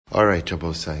All right,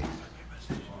 Jabosai.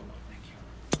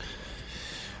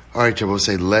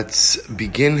 Let's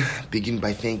begin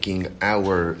by thanking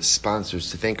our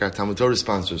sponsors, to thank our Talmud Torah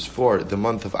sponsors for the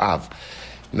month of Av.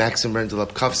 Maxim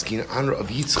Brendel-Lapkovsky in honor of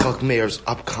Yitzchak Meir's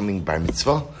upcoming bar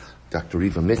mitzvah. Dr.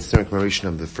 Riva Mitzner, in commemoration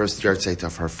of the first yahrzeit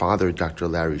of her father, Dr.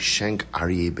 Larry Schenk,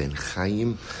 Aryeh Ben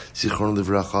Chaim, Zichron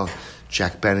Livracha,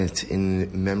 Jack Bennett,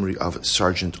 in memory of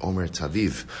Sergeant Omer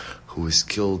Taviv, who was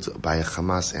killed by a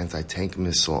Hamas anti-tank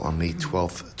missile on May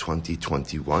 12,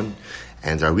 2021.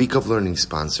 And our Week of Learning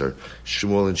sponsor,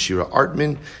 Shmuel and Shira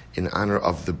Artman, in honor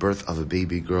of the birth of a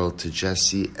baby girl to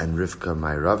Jesse and Rivka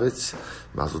Meirovitz.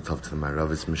 Mazel tov to the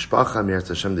Meirovitz Mishpacha, Me'er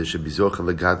Tashem, they should be zorcha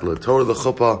legadla Torah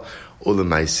lechuppah,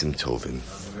 ulemaisim tovim.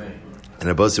 And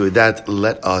about with that,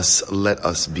 let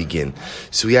us begin.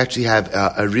 So we actually have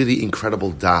a really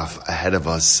incredible daf ahead of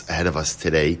us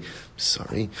today. So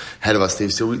today's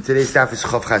daf is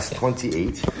Chav Chas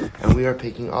 28, and we are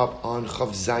picking up on Chav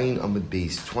Zayin Amud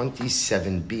Beis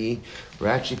 27b. We're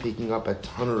actually picking up at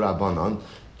Tanu Rabbanan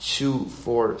 2,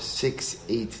 4, 6,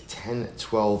 8, 10,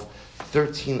 12,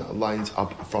 13 lines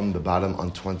up from the bottom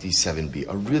on 27b.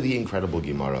 A really incredible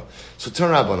Gemara. So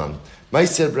Tanu Rabbanan.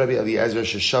 Ma'aser Rabbi Eliezer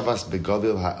sheshavas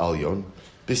beGavil ha'Elyon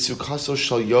b'sukaso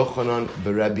shel Yochanan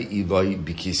b'Rabbi Eloi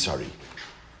b'Kisari.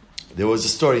 There was a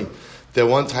story that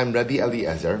one time Rabbi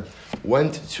Eliezer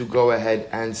went to go ahead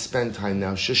and spend time.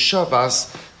 Now,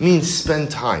 sheshavas means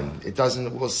spend time. It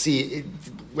doesn't, we'll see,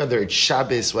 whether it's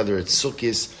Shabbos, whether it's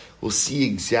Sukkot, we'll see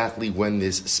exactly when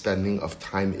this spending of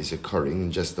time is occurring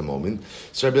in just a moment.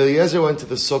 So Rabbi Eliezer went to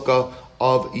the sukkah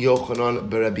of Yochanan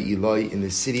b'Rabbi Eloi in the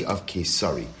city of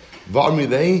Kesari.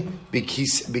 Va'amrilei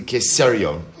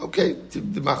b'Kesarion. Okay,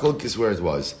 the machlok is where it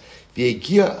was.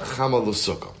 V'egia chama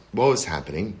l'sukkah. What was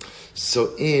happening?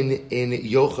 So in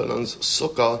Yochanan's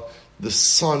sukkah, the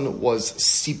sun was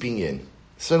seeping in.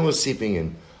 Amar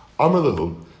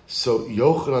lahu. So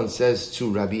Yochanan says to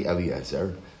Rabbi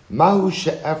Eliezer, Mahu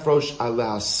she'efrosh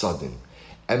aleh sadin.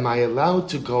 Am I allowed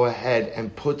to go ahead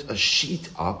and put a sheet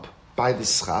up by the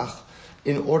schach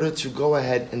in order to go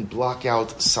ahead and block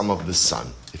out some of the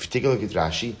sun? If you take a look at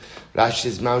Rashi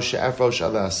says, Mahu she'efrosh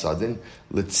aleh sadin,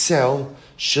 litzel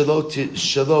shelo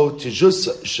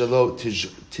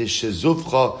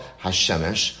tishezuvcha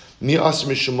hashemesh mi asr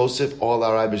mishum mosif all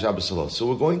arai b'shabbat. So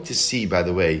we're going to see, by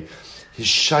the way, his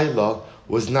shaila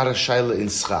was not a shaila in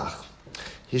schach.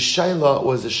 His shaila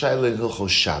was a shaila in Hilchos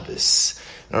Shabbos.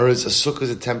 In other words, a sukkah is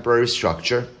a temporary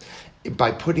structure.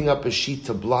 By putting up a sheet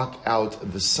to block out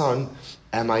the sun,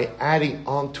 am I adding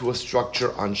on to a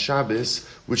structure on Shabbos,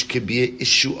 which could be an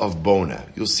issue of bona?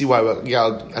 You'll see why. I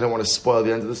don't want to spoil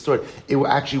the end of the story. It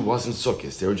actually wasn't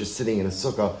sukkahs. They were just sitting in a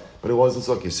sukkah, but it wasn't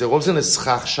sukkahs. So it wasn't a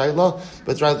schach shaila,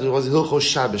 but rather it was a Hilchos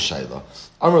Shabbos shaila.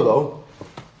 Amrlo.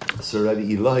 So Rabbi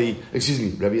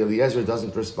Eliezer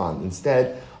doesn't respond.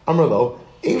 Instead, Amrlo,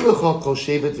 Ein lecha kol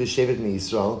shevet v'shevet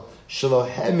miYisrael shelo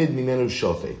hemid mimenu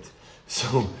shofet.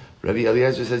 So Rabbi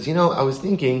Eliezer says, I was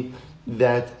thinking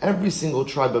that every single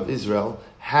tribe of Israel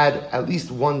had at least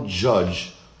one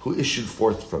judge who issued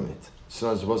forth from it. So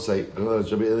I was supposed to say,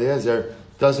 Rabbi Eliezer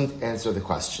doesn't answer the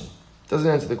question.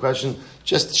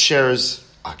 Just shares,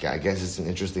 okay, I guess it's an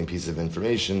interesting piece of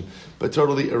information, but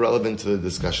totally irrelevant to the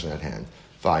discussion at hand.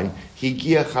 Fine.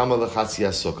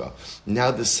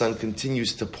 Now the sun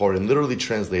continues to pour in. Literally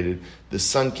translated, the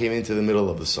sun came into the middle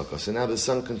of the sukkah. So now the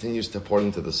sun continues to pour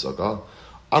into the sukkah.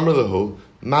 Amr lahu,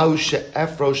 ma'u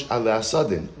she'efrosh aleh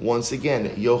asadin. Once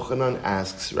again, Yochanan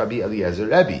asks Rabbi Eliezer,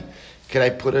 Rabbi, can I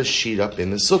put a sheet up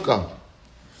in the sukkah?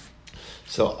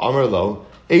 So Amr lahu,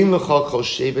 ein lecha kol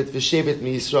shevet v'shevet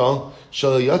miYisrael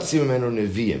shelo yotziu mimenu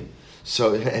neviim.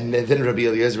 So, and then Rabbi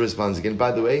Eliezer responds again,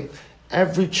 by the way,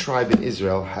 every tribe in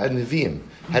Israel had neviim,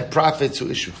 had prophets who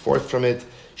issued forth from it.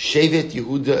 Shevet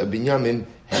Yehuda Binyamin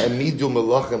ha'amidu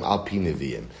melachim al pi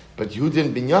neviim. But Yehuda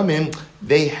and Binyamin,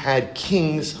 they had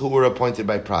kings who were appointed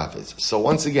by prophets. So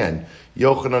once again,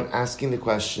 Yochanan asking the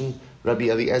question, Rabbi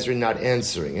Eliezer not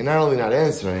answering. And not only not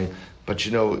answering, but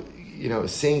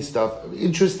saying stuff,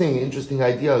 interesting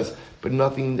ideas, but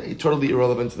nothing, totally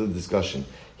irrelevant to the discussion.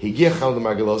 So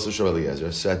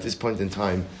at this point in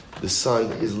time, the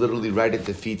sun is literally right at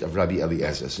the feet of Rabbi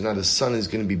Eliezer. So now the sun is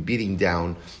going to be beating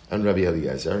down on Rabbi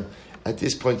Eliezer. At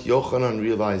this point, Yochanan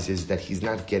realizes that he's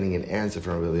not getting an answer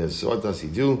from Rabbi Eliezer. So what does he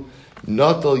do?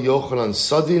 Natal Yochanan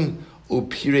sadin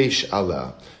upiresh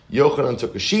Allah. Yochanan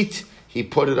took a sheet, he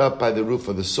put it up by the roof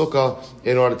of the sukkah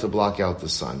in order to block out the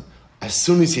sun. As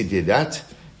soon as he did that,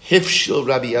 Hifshil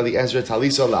Rabbi Eliezer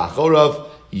talisa la'achorav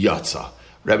yatsa.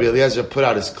 Rabbi Eliezer put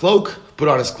on his cloak,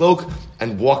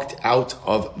 and walked out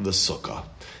of the sukkah.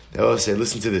 They will say,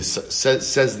 listen to this,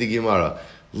 says the Gemara,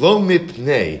 Lo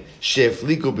mipnei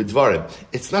she'efliku b'dvarim.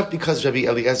 It's not because Rabbi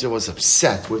Eliezer was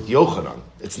upset with Yochanan.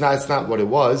 It's not what it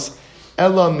was.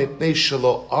 Ela mipnei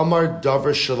shelo amar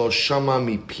davar shelo shama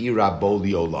mipi rabo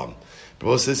liolam. But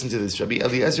let's listen to this. Rabbi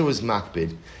Eliezer was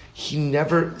makbid. He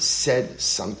never said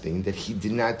something that he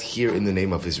did not hear in the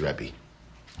name of his Rebbe.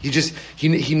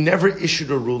 He never issued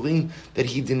a ruling that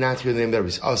he did not hear the name of the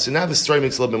Rebbe. Oh, so now the story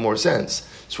makes a little bit more sense.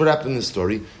 So what happened in the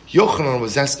story? Yochanan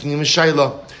was asking him a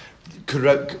shayla.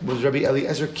 Was Rabbi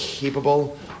Eliezer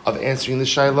capable of answering the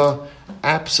shayla?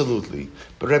 Absolutely.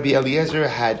 But Rabbi Eliezer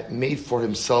had made for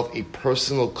himself a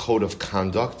personal code of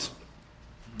conduct.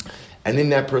 And in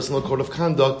that personal code of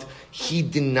conduct, he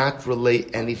did not relay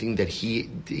anything that he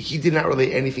did not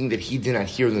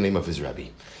hear in the name of his Rebbe.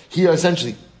 He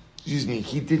essentially,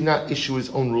 he did not issue his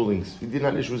own rulings. He did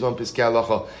not issue his own piskei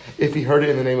halacha. If he heard it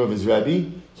in the name of his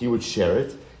Rebbe, he would share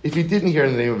it. If he didn't hear it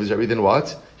in the name of his Rebbe, then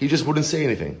what? He just wouldn't say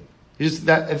anything.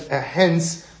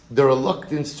 Hence the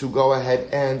reluctance to go ahead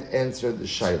and answer the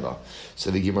shayla.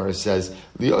 So the Gemara says,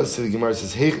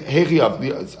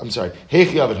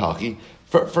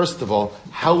 First of all,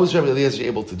 how was Rabbi Eliezer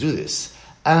able to do this?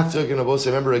 After Ganabos,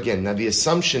 remember again, now the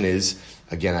assumption is,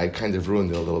 again, I kind of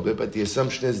ruined it a little bit, but the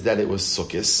assumption is that it was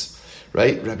Sukkos,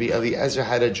 right? Rabbi Eliezer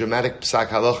had a dramatic psak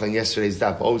halacha in yesterday's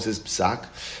daf. What was his psak?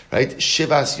 Right?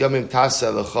 Shivas yomim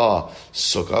tasa lecha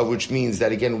sukkah, which means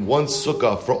that again, one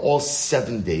sukkah for all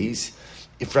 7 days.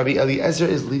 If Rabbi Eliezer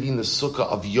is leaving the sukkah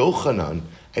of Yochanan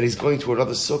and he's going to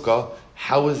another sukkah,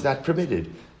 how is that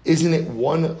permitted? Isn't it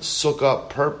one sukkah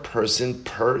per person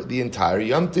per the entire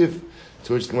Yom Tiv?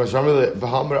 To which the Gemara says,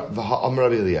 "V'ha'amar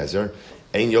Rabbi Eliezer,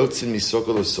 ein yotzin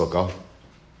misukkah l'sukkah."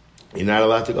 You're not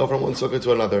allowed to go from one sukkah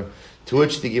to another. To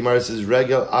which the Gemara says,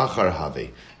 "Regel achar have."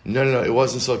 No, it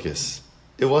wasn't sukkahs.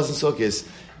 It wasn't sukkahs.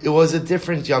 It was a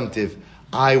different Yom Tiv.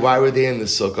 Why were they in the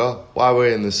sukkah? Why were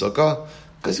they in the sukkah?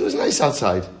 Because it was nice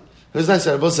outside. It was nice.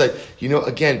 I will say,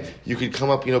 again, you could come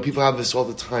up, people have this all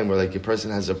the time where like a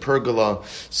person has a pergola,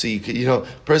 so you could,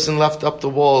 person left up the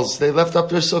walls, they left up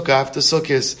their sukkah after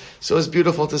sukkahs, so it's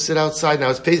beautiful to sit outside. Now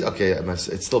it's Pesach, okay,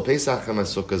 it's still Pesach and my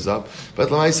sukkah's up, but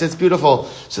Lamaisa, it's beautiful.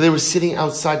 So they were sitting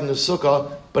outside in the sukkah,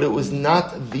 but it was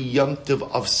not the Yom Tov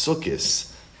of sukkahs.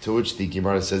 To which the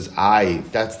Gemara says,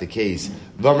 if that's the case,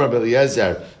 V'amar Rabbi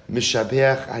Eliezer,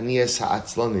 Mishabeach Anias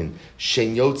Ha'atzlonin,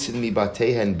 Shein Yotzin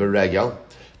Mibatehen Beregel.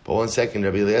 But one second,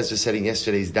 Rabbi Eliezer said in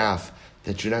yesterday's daf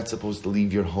that you're not supposed to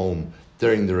leave your home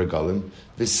during the regalim.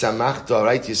 V'samachta,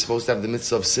 right? You're supposed to have the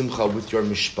mitzvah of simcha with your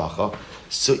mishpacha.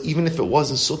 So even if it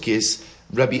wasn't Sukkos,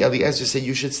 Rabbi Eliezer said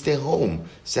you should stay home.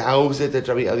 So how was it that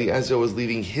Rabbi Eliezer was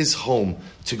leaving his home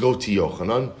to go to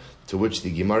Yochanan? To which the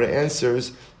Gemara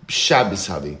answers, Shabbos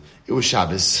Havi. It was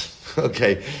Shabbos.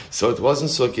 Okay, so it wasn't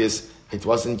Sukkos, it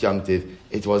wasn't Yom Tiv,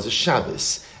 it was a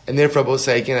Shabbos. And therefore, both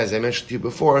say again, as I mentioned to you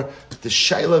before, the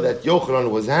shayla that Yochanan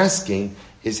was asking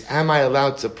is, am I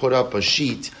allowed to put up a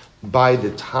sheet by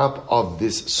the top of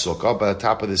this sukkah, by the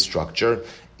top of this structure?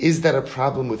 Is that a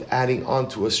problem with adding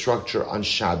onto a structure on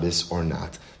Shabbos or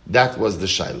not? That was the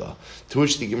shayla. To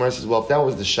which the Gemara says, well, if that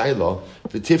was the shayla,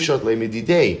 v'tifshot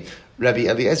le'medidei, Rabbi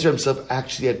Eliezer himself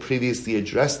actually had previously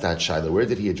addressed that shayla. Where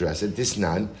did he address it?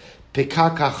 Disnan,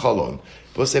 pekaka cholon.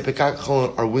 Both say pekaka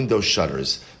cholon are window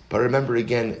shutters. But remember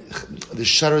again, the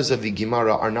shutters of the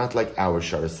Gemara are not like our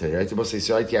shutters today, right? Supposed to say,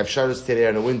 so right, you have shutters today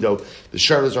on a window, the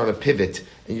shutters are on a pivot,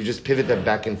 and you just pivot them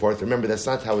back and forth. Remember, that's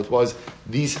not how it was.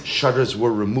 These shutters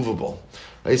were removable.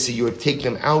 Right? So you would take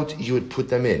them out, you would put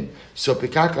them in. So,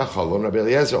 Pekaka Chalon, Rabbi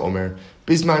Eliezer Omer,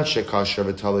 Bisman Shekasher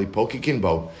V'Tali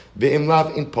Pokikinbo,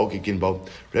 Ve'imlav in Pokikinbo.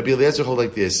 Rabbi Eliezer hold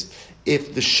like this: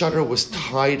 if the shutter was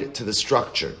tied to the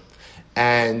structure,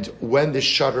 and when the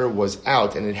shutter was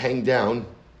out and it hung down,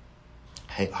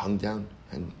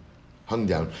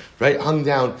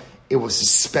 it was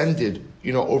suspended,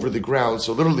 over the ground,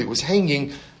 so literally it was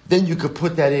hanging, then you could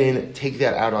put that in, take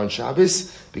that out on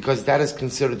Shabbos, because that is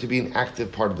considered to be an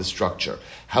active part of the structure.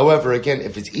 However, again,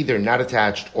 if it's either not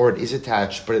attached or it is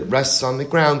attached, but it rests on the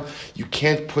ground, you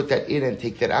can't put that in and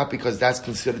take that out, because that's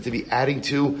considered to be adding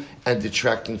to and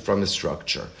detracting from the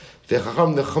structure. The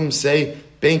Chacham say,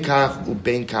 Ben kach u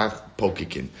ben kach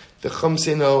pokikin. The Chum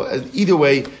say no, either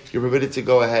way, you're permitted to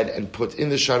go ahead and put in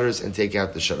the shutters and take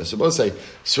out the shutters. So both say,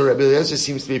 so Rabbi Eliezer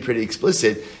seems to be pretty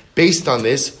explicit. Based on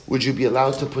this, would you be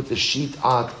allowed to put the sheet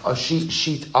up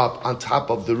on top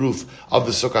of the roof of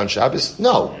the sukkah on Shabbos?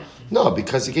 No,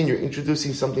 because again, you're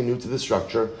introducing something new to the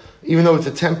structure. Even though it's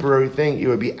a temporary thing, you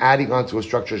would be adding onto a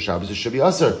structure of Shabbos. It should be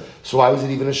usher. So why was it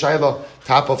even a shayla?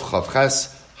 Top of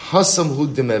Chavches, Hasam hu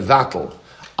demevatel,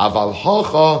 aval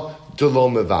hacha delo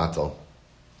mevatel.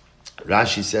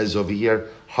 Rashi says over here,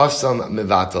 Hasam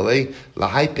mevatale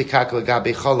lahai pekak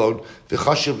legabe chalod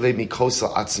v'chashiv le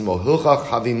mikosa atzmo hilchach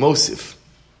havi mosif.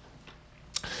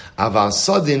 Aval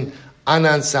sodin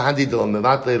anan sahadi del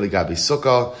mevatle legabe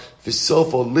sukkah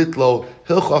v'sofo litlo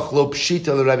hilchach lo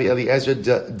pshita l'Rabbi Eliezer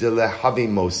de lehavi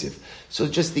mosif. So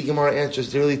just the Gemara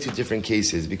answers, there are really two different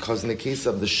cases, because in the case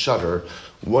of the shutter,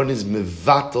 one is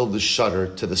mevatel the shutter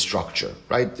to the structure,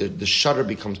 right? The shutter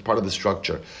becomes part of the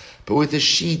structure. But with the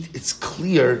sheet, it's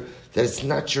clear that it's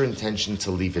not your intention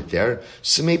to leave it there.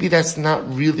 So maybe that's not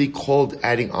really called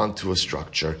adding on to a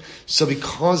structure. So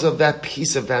because of that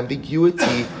piece of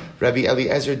ambiguity, Rabbi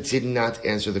Eliezer did not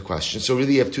answer the question. So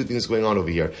really you have two things going on over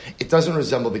here. It doesn't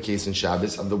resemble the case in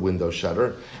Shabbos of the window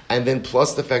shutter. And then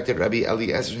plus the fact that Rabbi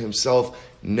Eliezer himself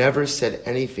never said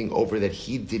anything over that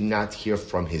he did not hear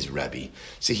from his Rebbe.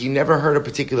 So he never heard a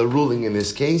particular ruling in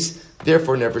this case,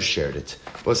 therefore never shared it.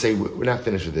 But let's say we're not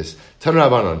finished with this. Tan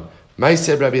Rabbanon.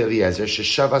 Said Rabbi Eliezer,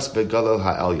 Sheshavas begalil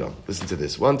ha'elyon. Listen to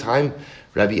this. One time,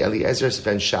 Rabbi Eliezer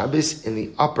spent Shabbos in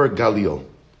the upper Galil.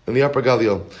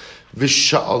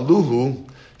 V'sha'aluhu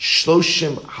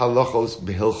shloshim halachos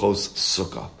behilchos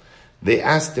sukkah. They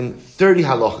asked him 30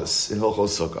 halachos in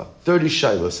Hilchos Sukkah, 30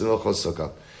 shaylos in Hilchos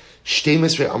Sukkah.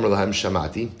 Shteimisrei amar lahem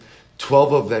shamati.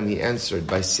 12 of them he answered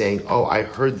by saying, "Oh, I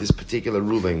heard this particular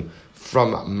ruling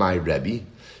from my Rebbe."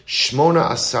 Shmona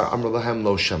asar amar lahem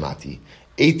lo shamati.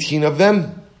 18 of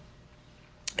them,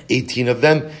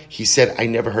 he said, I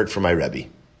never heard from my Rebbe.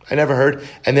 I never heard,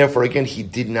 and therefore again he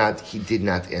did not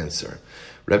answer.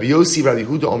 Rabbi Yossi, Rabbi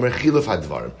Huda, Omer Chiluf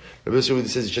Hadvarim. Rabbi Yossi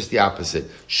says it's just the opposite.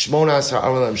 Shmona asar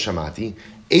amar lahem shamati.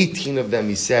 18 of them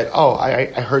he said, oh, I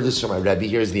heard this from my Rebbe,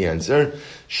 here's the answer.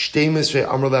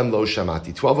 Shteimisrei amar lahem lo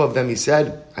shamati. 12 of them he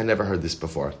said, I never heard this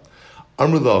before.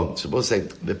 Amar lo, supposed to say,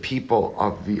 the people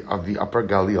of the upper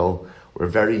Galil were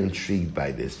very intrigued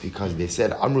by this, because they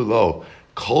said, Amru lo,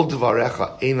 kol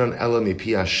dvarecha einan ela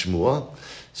mipia shmua.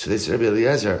 So they said, Rabbi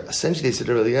Eliezer, essentially they said,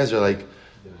 Rabbi Eliezer, like,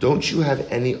 don't you have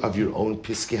any of your own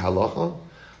piskei halacha?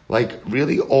 Like,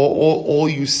 really, all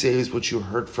you say is what you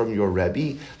heard from your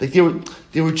Rebbe? Like,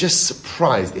 they were just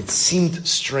surprised. It seemed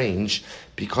strange,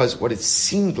 because what it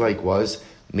seemed like was,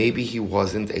 maybe he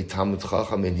wasn't a Talmud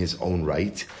Chacham in his own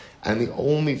right, and the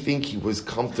only thing he was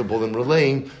comfortable in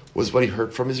relaying was what he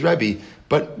heard from his Rebbe.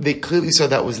 But they clearly saw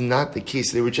that was not the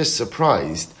case. They were just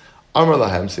surprised. Amar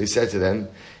lahem, so he said to them,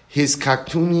 his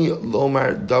kaktuni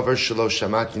lomar davar shelo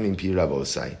shamati min pi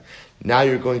rabosai. Now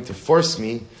you're going to force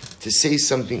me to say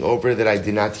something over that I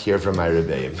did not hear from my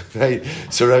Rebbeim. Right?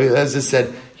 So Rabbi Eliezer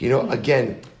said,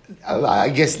 again, I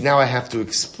guess now I have to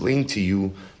explain to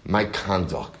you my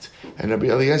conduct. And Rabbi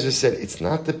Eliezer said, it's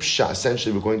not the pshat.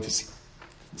 Essentially, we're going to see,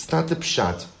 it's not the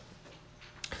pshat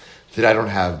that I don't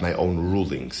have my own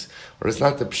rulings, or it's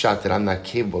not the pshat that I'm not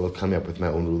capable of coming up with my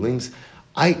own rulings.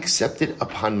 I accepted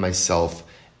upon myself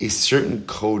a certain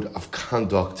code of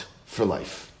conduct for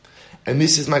life. And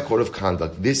this is my code of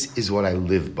conduct. This is what I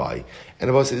live by. And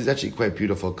Abba said it's actually quite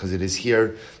beautiful, because it is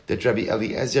here that Rabbi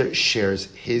Eliezer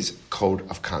shares his code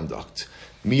of conduct.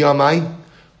 Miyamai,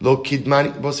 lo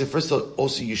kidmani. Abba said, first of all,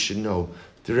 also you should know,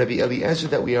 the Rabbi Eliezer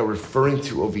that we are referring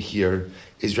to over here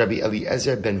is Rabbi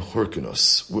Eliezer ben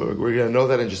Hyrcanus. We're going to know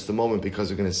that in just a moment,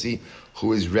 because we're going to see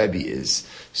who his Rebbe is.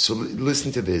 So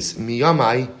listen to this.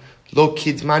 Miyamai lo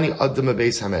kidmani adam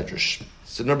beis hamedrash.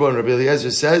 So number one, Rabbi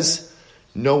Eliezer says,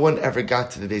 no one ever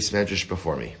got to the Beis Medrash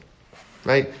before me.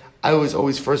 Right? I was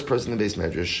always first person in the Beis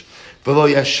Medrash.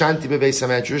 V'lo yashanti bebeis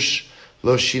hamedrash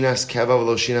lo shinas keva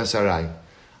v'lo shinas arai.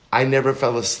 I never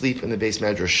fell asleep in the Beis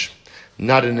Medrash.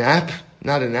 Not a nap,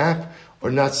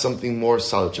 or not something more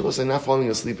solid. Shabbos, not falling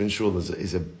asleep in shul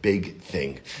is a big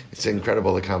thing. It's an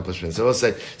incredible accomplishment. So I'll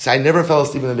say, I never fell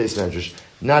asleep in the Beis Medrash.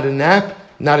 Not a nap,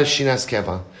 not a shinas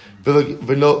keva.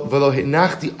 V'lo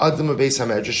hinachti adam beis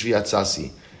hamedrash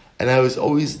v'yatzasi. And I was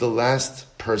always the last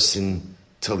person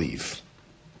to leave.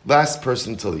 Last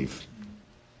person to leave.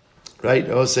 Right?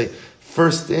 I will say,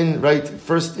 first in, right?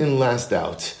 First in, last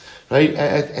out. Right?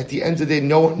 At the end of the day,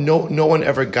 no one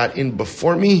ever got in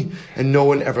before me, and no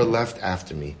one ever left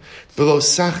after me. V'lo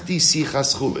sachti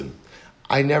sichas chulin.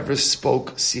 I never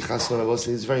spoke sichas chulin. I will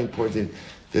say, it's very important.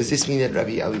 Does this mean that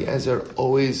Rabbi Eliezer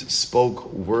always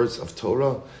spoke words of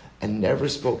Torah and never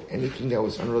spoke anything that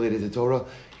was unrelated to Torah?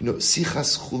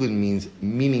 Sichas chulin means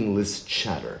meaningless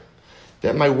chatter.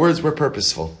 That my words were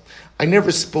purposeful. I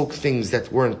never spoke things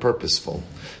that weren't purposeful.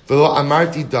 V'lo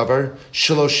amarti davar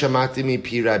shelo shamati mi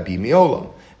pi rabbi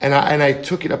miolam. And I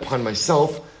took it upon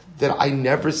myself that I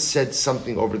never said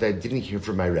something over that I didn't hear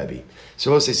from my Rebbe.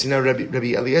 So I'll say, now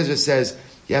Rabbi Eliezer says,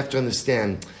 you have to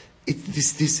understand,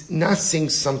 this not saying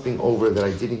something over that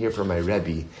I didn't hear from my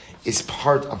Rebbe is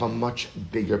part of a much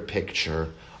bigger picture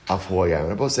of who I am.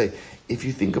 And I both say, if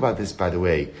you think about this, by the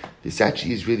way, this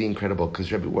actually is really incredible,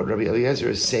 because what Rabbi Eliezer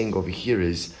is saying over here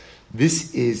is,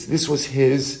 this was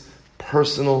his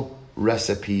personal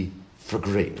recipe for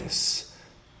greatness.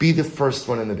 Be the first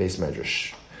one in the Beis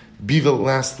Medrash. Be the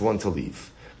last one to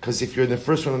leave. Because if you're the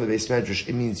first one in the Beis Medrash,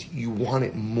 it means you want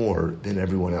it more than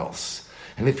everyone else.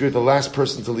 And if you're the last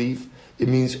person to leave, it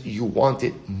means you want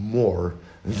it more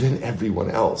than everyone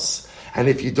else. And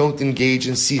if you don't engage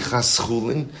in sichas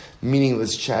chulin,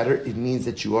 meaningless chatter, it means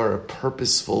that you are a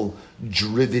purposeful,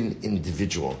 driven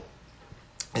individual.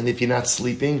 And if you're not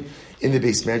sleeping in the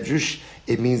Beis Medrash,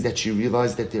 it means that you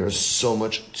realize that there is so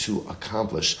much to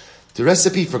accomplish. The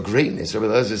recipe for greatness, Rabbi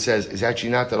Eliezer says, is actually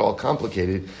not that all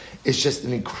complicated. It's just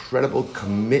an incredible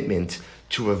commitment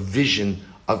to a vision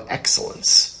of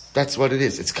excellence. That's what it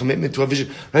is. It's commitment to a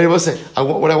vision. Right? I will say,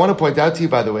 what I want to point out to you,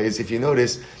 by the way, is if you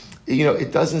notice,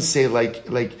 it doesn't say like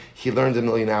he learned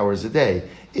 1,000,000 hours a day.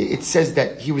 It says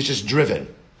that he was just driven.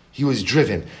 He was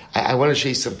driven. I want to show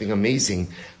you something amazing.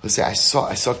 Let's say I saw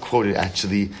it quoted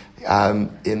actually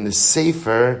in the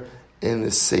Sefer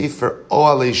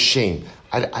Ohalei Shem.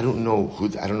 I don't know who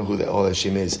the Ohalei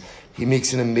Shem is. He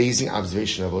makes an amazing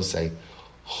observation. I will say,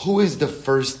 who is the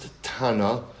first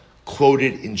Tana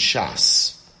quoted in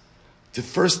Shas? The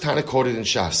first Tana quoted in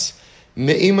Shas.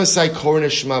 Me'imasai korin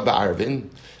Shema ba'arvin,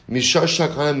 mishar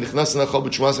shakanim nichnas nachol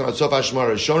b'tshmasan atzof hashma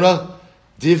rishona,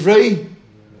 divrei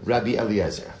Rabbi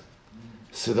Eliezer.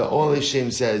 So the Ohalei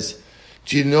Shem says,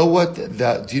 do you know what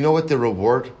the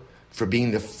reward for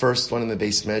being the first one in the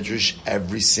Beis Medrash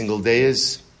every single day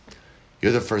is?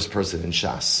 You're the first person in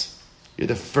Shas. You're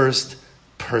the first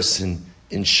person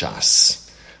in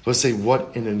Shas. We'll say,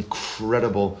 what an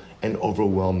incredible and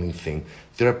overwhelming thing.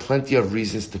 There are plenty of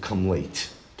reasons to come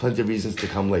late.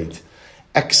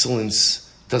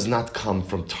 Excellence does not come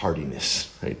from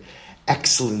tardiness, right?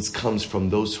 Excellence comes from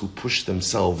those who push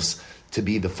themselves to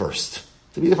be the first.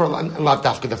 To be the first, and not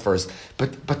after the first,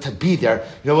 but to be there.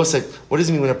 We'll say, what does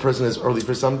it mean when a person is early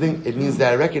for something? It means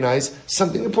that I recognize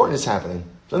something important is happening.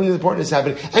 And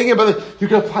again, brother, you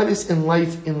can apply this in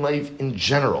life in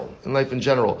general.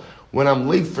 When I'm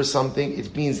late for something,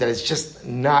 it means that it's just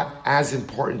not as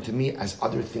important to me as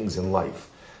other things in life.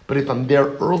 But if I'm there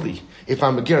early, if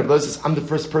I'm the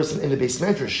first person in the Beis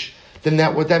Medrash, then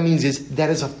what that means is that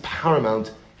is of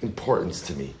paramount importance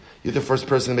to me. You're the first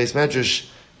person in Beis Medrash.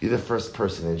 You're the first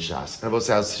person in Shas. And I'll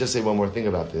just say one more thing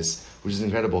about this, which is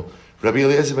incredible. Rabbi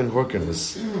Eliezer ben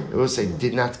Horkinus, I will say,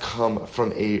 did not come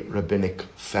from a rabbinic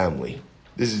family.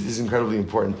 This is incredibly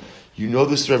important. You know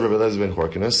the story of Rabbi Eliezer ben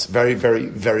Horkinus very, very,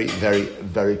 very, very,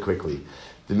 very quickly.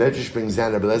 The Medrash brings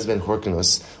down Rabbi Eliezer ben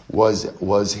Horkinus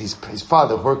was his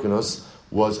father, Horkinus,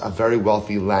 was a very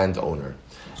wealthy landowner.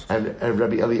 And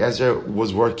Rabbi Eliezer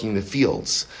was working the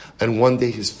fields. And one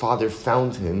day his father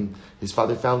found him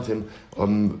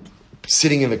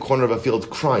sitting in the corner of a field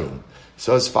crying.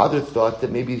 So his father thought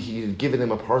that maybe he had given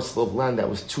him a parcel of land that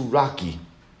was too rocky.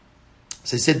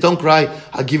 So he said, don't cry,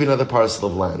 I'll give you another parcel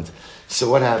of land. So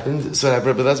what happened? So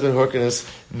Rabbi Eliezer ben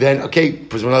Horkinus then,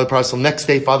 puts another parcel. Next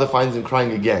day, father finds him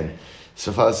crying again.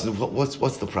 So father says,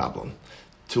 what's the problem?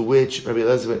 To which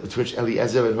Eliezer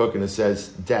ben Horkinus says,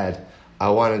 Dad, I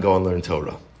want to go and learn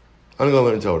Torah.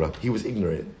 He was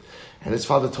ignorant. And his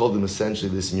father told him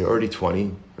essentially, listen, you're already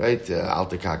 20, right?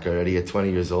 Alter Kaka, already at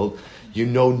 20 years old. You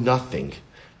know nothing.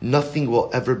 Nothing will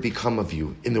ever become of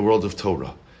you in the world of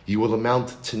Torah. You will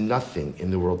amount to nothing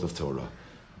in the world of Torah.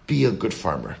 Be a good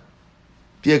farmer.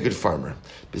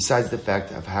 Besides the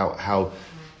fact of how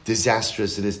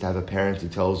disastrous it is to have a parent who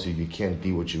tells you can't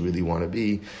be what you really want to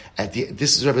be.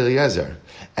 This is Rabbi Eliezer.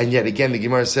 And yet again, the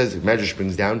Gemara says, the Medrash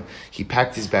brings down, he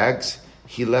packed his bags,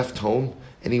 he left home,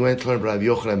 and he went to learn Rabbi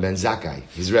Yochanan ben Zakkai,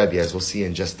 his Rebbe, as we'll see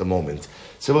in just a moment.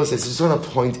 So I just want to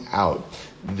point out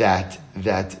that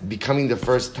becoming the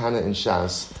first Tana in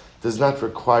Shas does not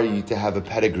require you to have a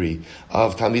pedigree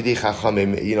of Talmidei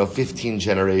Chachamim, 15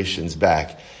 generations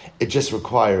back. It just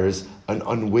requires an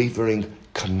unwavering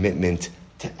commitment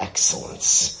to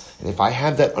excellence. And if I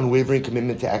have that unwavering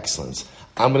commitment to excellence,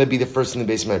 I'm going to be the first in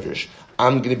the Beis Medrash.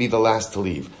 I'm going to be the last to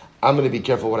leave. I'm going to be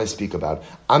careful what I speak about.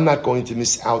 I'm not going to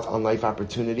miss out on life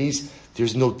opportunities.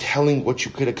 There's no telling what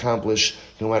you could accomplish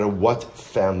no matter what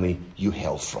family you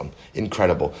hail from.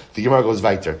 Incredible. The Gemara goes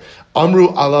weiter. Amru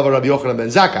alav Rabbi Yochanan ben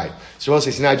Zakkai. So I'll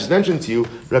say, now I just mentioned to you,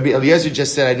 Rabbi Eliezer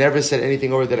just said, I never said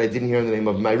anything over that I didn't hear in the name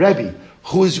of my Rebbe.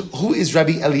 Who is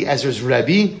Rabbi Eliezer's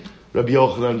Rebbe? Rabbi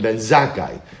Yochanan ben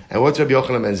Zakkai. And what's Rabbi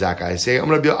Yochanan ben Zakkai? I say,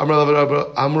 Amru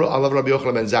alav Rabbi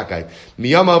Yochanan ben Zakkai.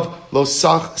 Miyamav lo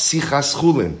sach sichas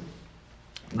chulin.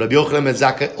 Rabbi Yochanan ben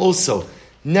Zakkai also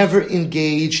never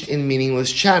engaged in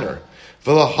meaningless chatter.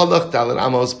 V'lo halach dalet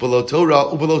amos below Torah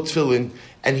ubelow tefillin,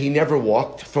 and he never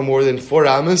walked for more than 4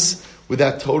 amos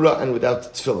without Torah and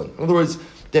without tefillin. In other words,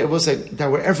 that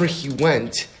wherever he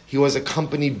went, he was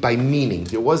accompanied by meaning.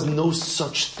 There was no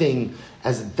such thing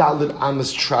as Dalit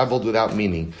Amos traveled without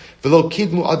meaning. V'lo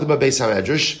kidmu adam beis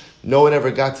hamedrash. No one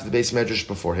ever got to the beis medrash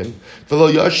before him.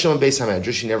 V'lo yasham beis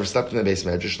hamedrash. He never slept in the beis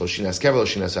medrash. Lo shinas kever, lo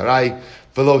shinas arai.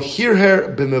 V'lo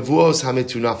hirher b'mevuos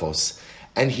hametunafos.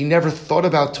 And he never thought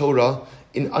about Torah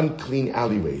in unclean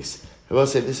alleyways. I will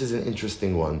say this is an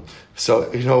interesting one. So,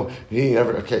 he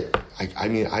never,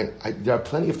 there are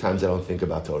plenty of times I don't think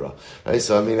about Torah. Right?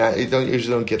 So, I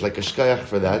usually don't get like a shkayach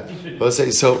for that. But I'll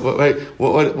say, so, right,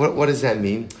 what does that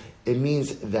mean? It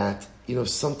means that,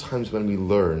 sometimes when we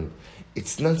learn,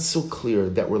 it's not so clear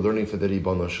that we're learning for the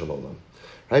Ribono Shel Olam.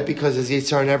 Right? Because there's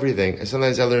Yitzhar and everything. And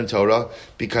sometimes I learn Torah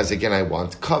because, again, I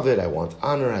want kavod, I want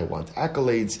honor, I want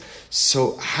accolades.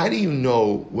 So how do you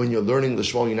know when you're learning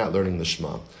Lishma, you're not learning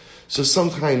Lishma? So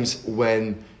sometimes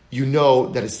when you know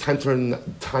that it's time to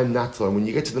learn, time not to learn, when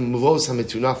you get to the Muvos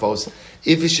HaMetunafos,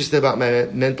 if it's just about my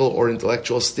mental or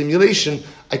intellectual stimulation,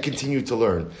 I continue to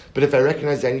learn. But if I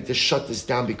recognize that I need to shut this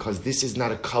down because this is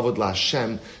not a kavod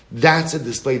LaHashem, that's a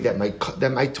display that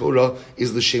my Torah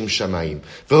is l'shem shamayim.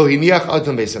 V'lo hiniach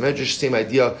adam beis hamedrash, same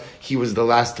idea. He was the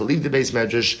last to leave the beis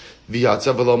medrash.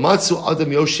 V'yatza v'lo matzu adam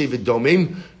yoshev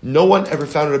v'domim. No one ever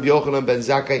found Rabbi Yochanan ben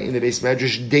Zakkai in the beis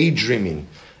medrash daydreaming.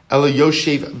 Ela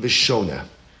yoshev v'shona.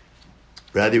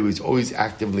 Rather, he was always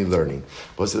actively learning.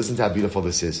 But so listen to how beautiful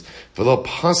this is. V'lo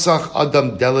pasach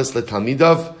adam delis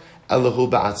letalmidav elahu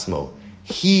ba'atzmo.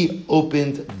 He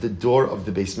opened the door of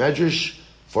the beis medrash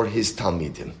for his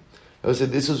talmidim. I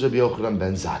said this was Rabbi Yochanan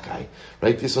ben Zakkai,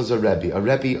 right? This was a Rebbe.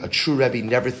 A true Rebbe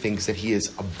never thinks that he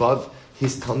is above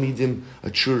his talmidim. A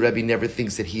true Rebbe never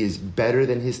thinks that he is better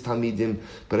than his talmidim.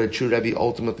 But a true Rebbe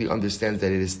ultimately understands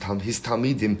that it is his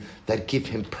talmidim that give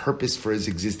him purpose for his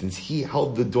existence. He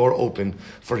held the door open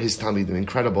for his talmidim.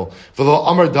 Incredible. V'lo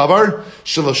amar davar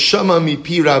shelo shama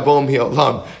mipi rabom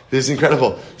hi'olam. This is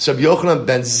incredible. So Rabbi Yochanan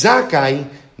ben Zakkai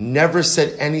never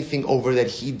said anything over that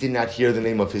he did not hear the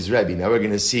name of his Rebbe. Now we're going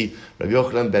to see Rabbi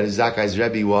Yochanan ben Zakkai's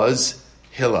Rebbe was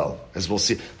Hillel, as we'll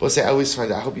see. We'll say,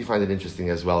 I hope you find it interesting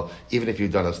as well. Even if you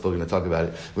don't, I'm still going to talk about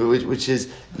it. Which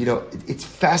is, it's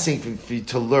fascinating for you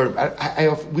to learn.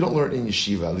 We don't learn in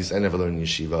yeshiva, at least I never learned in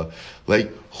yeshiva,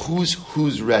 like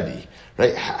who's Rebbe,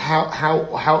 right?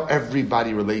 How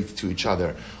everybody relates to each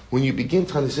other. When you begin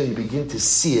to understand, you begin to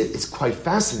see it, it's quite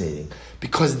fascinating.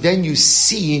 Because then you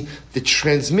see the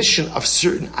transmission of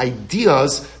certain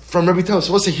ideas from Rabbi Talmud.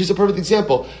 So let's say, here's a perfect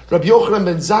example. Rabbi Yochanan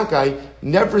ben Zakkai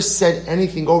never said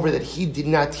anything over that he did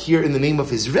not hear in the name of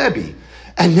his Rebbe.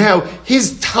 And now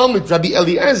his Talmud, Rabbi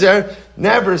Eliezer,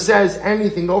 never says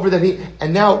anything over that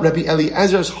and now Rabbi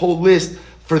Eliezer's whole list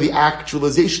for the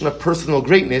actualization of personal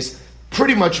greatness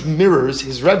pretty much mirrors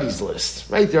his Rebbe's list,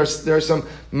 right? There are some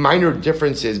minor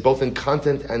differences, both in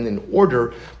content and in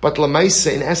order, but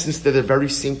Lamaisa, in essence, they're the very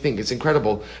same thing. It's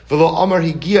incredible. V'lo amar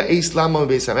higia eis lama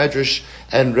beis hamedrash,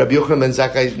 and Rabbi Yochanan ben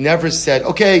Zakkai never said,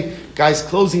 okay, guys,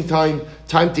 closing time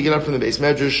to get up from the beis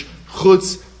medrash,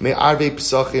 chutz me'arvei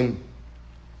pesachim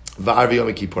va'arvei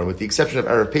yom kippur, with the exception of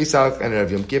Erev Pesach and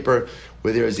Erev Yom Kippur,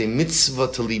 where there is a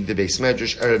mitzvah to leave the beis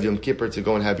medrash, Erev Yom Kippur to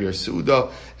go and have your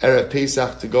Su'udah, Erev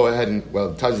Pesach to go ahead and,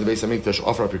 times of the beis hamikdash,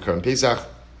 offer up your Korban Pesach,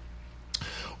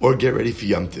 or get ready for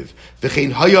Yom Tiv.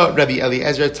 V'chein haya Rabbi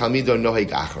Eliezer talmido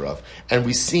noheg acharav. And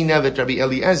we see now that Rabbi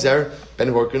Eliezer ben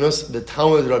Horkanus, the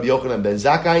Talmud of Rabbi Yochanan ben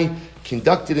Zakkai,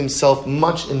 conducted himself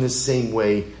much in the same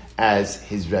way as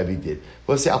his Rebbe did.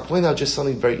 I'll point out just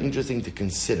something very interesting to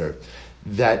consider,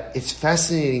 that it's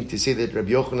fascinating to say that Rabbi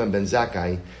Yochanan ben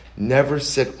Zakkai never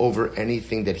said over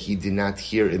anything that he did not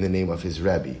hear in the name of his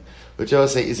Rebbe, which I will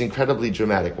say is incredibly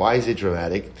dramatic. Why is it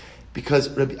dramatic?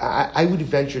 Because I would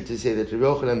venture to say that Rabbi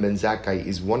Yochanan ben Zakkai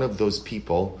is one of those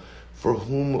people for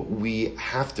whom we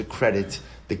have to credit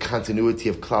the continuity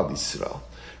of Klal Yisrael.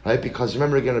 Right? Because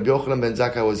remember again, Rabbi Yochanan ben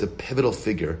Zakkai was a pivotal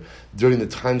figure during the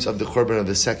times of the Churban of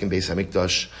the second Beis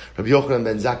Hamikdash. Rabbi Yochanan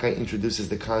ben Zakkai introduces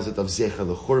the concept of Zecher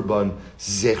l'Churban,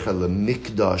 Zecher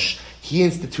l'Mikdash. He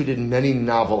instituted many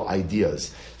novel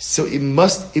ideas. So it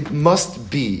must be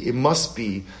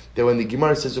that when the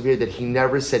Gemara says over here that he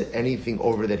never said anything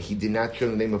over that he did not hear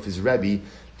in the name of his Rebbe,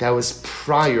 that was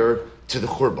prior to the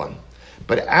Churban.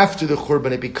 But after the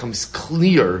Churban, it becomes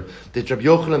clear that Rabbi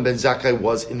Yochanan ben Zakkai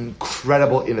was an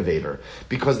incredible innovator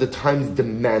because the times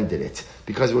demanded it.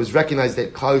 Because it was recognized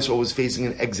that Klal Yisrael was facing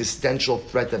an existential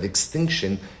threat of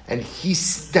extinction, and he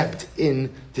stepped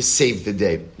in to save the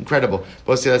day. Incredible.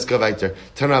 Let's go back there.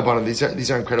 Tan Rabbanan,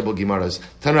 these are incredible Gemaras.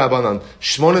 Tan Rabbanan,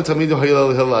 Shmona Talmidim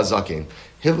Hillel Azakin.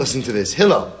 Listen to this.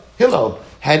 Hillel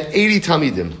had 80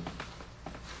 Talmidim.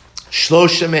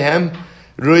 Shlosha Mehem,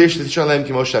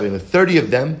 30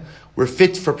 of them were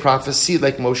fit for prophecy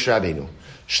like Moshe Rabbeinu.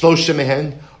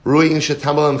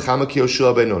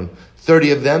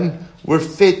 30 of them were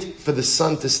fit for the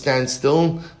sun to stand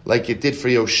still like it did for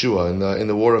Yoshua in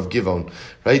the war of Givon.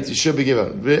 Right? It should be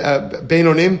Givon.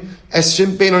 Beinonim,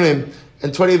 Eschim, Beinonim.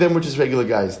 And 20 of them were just regular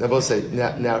guys. Now both say,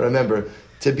 now remember,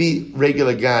 to be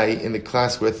regular guy in the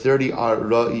class where 30 are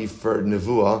Ra'i for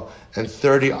Nevuah and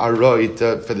 30 are Ra'i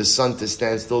for the sun to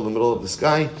stand still in the middle of the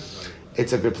sky,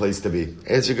 it's a good place to be.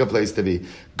 It's a good place to be.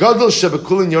 Gadol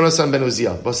Shebekulin Yonasan ben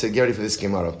Uziel. Both say, get ready for this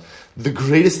Gemara. The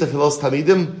greatest of Hillel's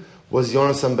Talmidim was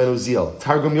Yonasan ben Uziel.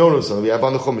 Targum Yonasan, we have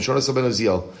on the Chumash, Yonasan ben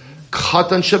Uziel.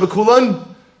 Katan Shebekulan,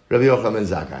 Rabbi Yochanan ben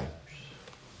Zakkai.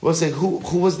 We'll say, who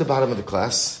was the bottom of the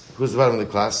class? Who was the bottom of the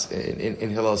class in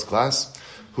Hillel's class?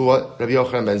 Who was Rabbi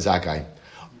Yochanan ben Zakkai?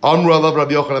 Amr alav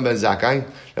Rabbi Yochanan ben Zakkai.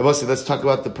 We'll say, let's talk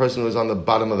about the person who was on the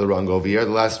bottom of the rung over here,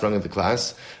 the last rung of the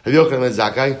class. Rabbi Yochanan ben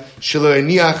Zakkai. Shelo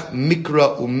eniach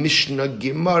mikra u'mishnah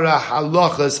gemara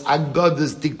halachas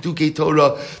agadas dikduke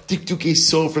Torah dikduke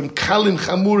soul from kalim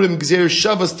chamurim gzer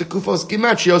shavas tekufos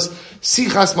gematrios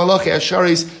sichas malachi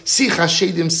asharis sichas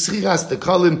shedim sichas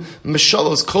tekalim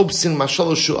meshalos kobsin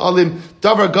mashalos shualim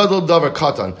davar gadol davar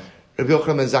katan. Rabbi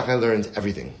Yochanan ben Zakkai learned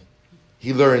everything.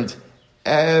 He learned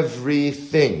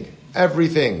everything.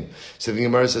 So the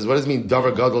Gemara says, what does it mean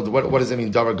davar gadol? What does it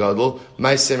mean davar gadol?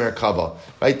 Ma'aseh merkava.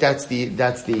 Right? That's the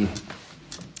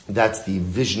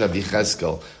vision of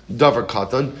Yechezkel. Davar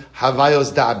katan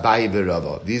havayos da Abaye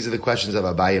v'Rava. These are the questions of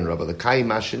Abaye and Rava. The kai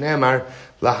mashenemar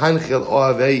lahanchil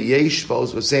oavei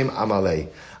yeshvos v'seim amalei.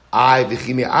 I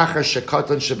v'chimi achar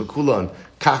shekatan shebekulan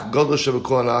kach gadol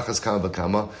shebekulan alachas kama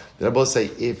v'kama. The Rebbe say,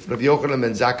 if Rabbi Yochanan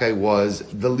ben Zakkai was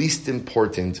the least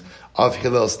important of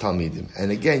Hillel's Talmidim,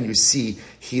 and again you see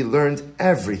he learned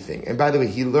everything. And by the way,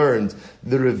 he learned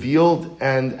the revealed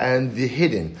and the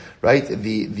hidden, right?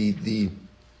 The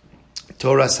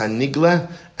Torah's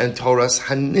Hanigla and Torah's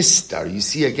Hanistar. You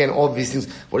see again all of these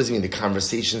things. What does it mean? The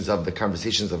conversations of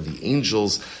the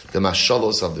angels, the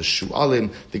mashalos of the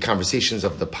shu'alim, the conversations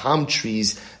of the palm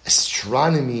trees,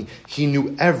 astronomy. He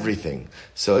knew everything.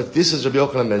 So if this is Rabbi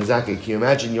Yochanan ben Zakkai, can you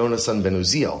imagine Yonasan ben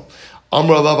Uziel?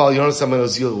 Amr alav al Yonasan ben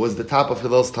Uziel was the top of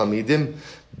Hillel's Talmidim.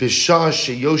 B'shah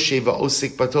sheyoshe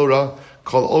va'osik b'Torah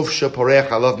kol ofsha poreach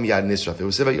alav miyad nisraf. It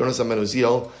was said about Yonasan ben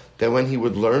Uziel that when he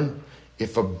would learn,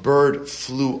 if a bird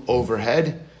flew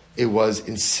overhead, it was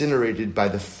incinerated by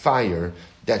the fire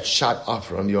that shot up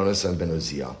from Yonasan ben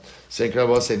Uziel. So I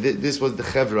will say this was the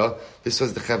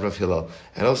chevra of Hillel,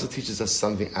 and also teaches us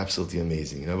something absolutely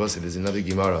amazing. And I will say there's another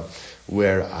Gemara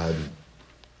where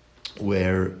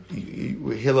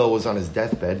Hillel was on his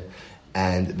deathbed,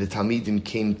 and the Talmidim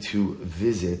came to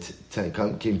visit,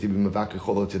 came to be Mevakeh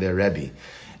Cholo to their Rebbe,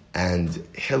 and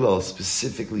Hillel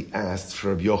specifically asked for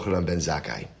Rabbi Yochanan ben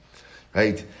Zakkai.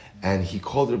 Right? And he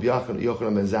called Rabbi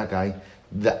Yochanan ben Zakkai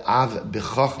the Av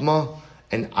b'Chachma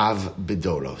and Av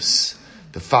b'Doros,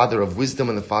 the father of wisdom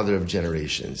and the father of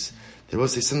generations. There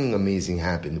was something amazing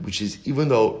happened, which is even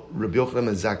though Rabbi Yochanan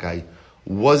ben Zakkai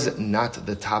was not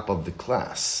the top of the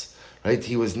class, right?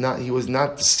 He was not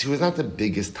the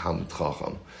biggest Talmid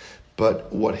Chacham,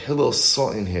 but what Hillel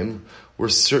saw in him were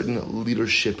certain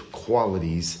leadership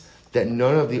qualities that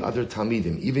none of the other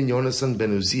Talmidim, even Yonasan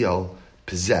ben Uziel,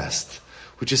 possessed,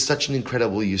 which is such an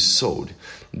incredible yesod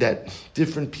that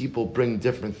different people bring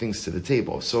different things to the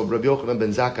table. So Rabbi Yochanan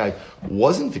ben Zakkai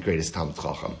wasn't the greatest Talmid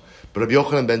Chacham, but Rabbi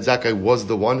Yochanan ben Zakkai was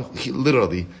the one who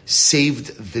literally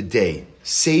saved the day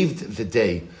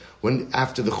when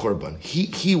after the Churban.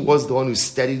 He was the one who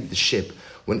steadied the ship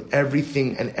when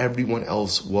everything and everyone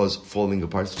else was falling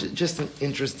apart. It's just an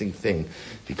interesting thing,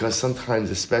 because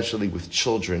sometimes, especially with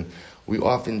children, we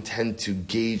often tend to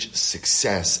gauge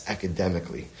success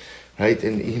academically, right?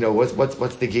 And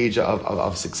what's the gauge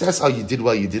of success? Oh, you did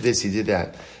well, you did this, you did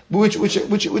that, which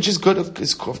is good.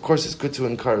 Of course, it's good to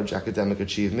encourage academic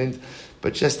achievement,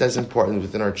 but just as important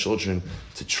within our children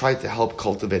to try to help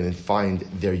cultivate and find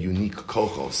their unique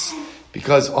kochos,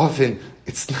 because often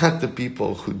it's not the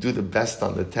people who do the best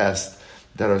on the test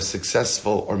that are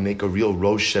successful or make a real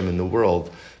roshem in the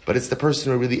world, but it's the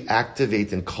person who really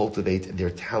activate and cultivate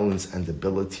their talents and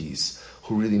abilities,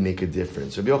 who really make a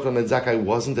difference. Rabbi Yochanan ben Zakkai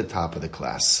wasn't the top of the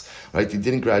class, right? He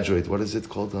didn't graduate. What is it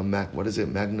called?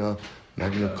 Magna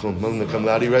cum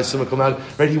laude, right? Summa cum laude,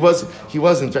 right? He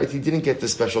wasn't, right? He didn't get the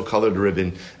special colored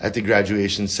ribbon at the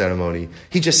graduation ceremony.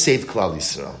 He just saved Klal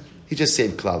Yisrael.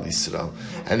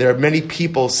 And there are many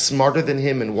people smarter than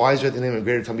him and wiser than him and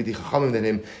greater Talmidei Chachamim than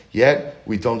him, yet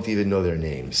we don't even know their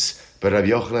names. But Rabbi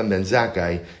Yochanan ben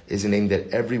Zakkai is a name that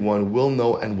everyone will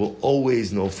know and will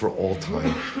always know for all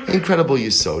time. Incredible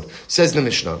Yisod. Says the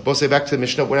Mishnah. We'll say back to the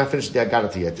Mishnah. We're not finished the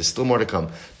Agadata yet. There's still more to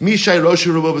come. Mishai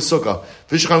Roshu Rubo B'Sukkah.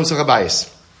 V'Shachan B'Sukkah Bayis.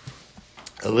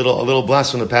 A little blast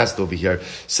from the past over here.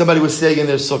 Somebody was staying in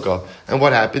their sukkah, and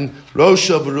what happened?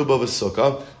 Rosha v'ruba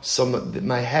v'sukkah.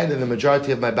 My head and the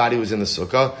majority of my body was in the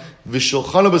sukkah.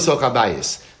 V'shulchana b'sukkah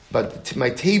bayis. But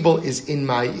my table is in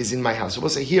my house. So we'll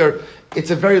say here, it's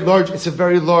a very large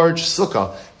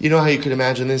sukkah. You know how you could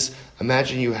imagine this?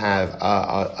 Imagine you have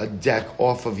a deck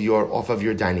off of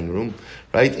your dining room,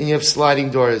 right? And you have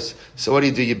sliding doors. So what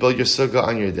do? You build your sukkah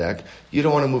on your deck. You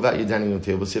don't want to move out your dining room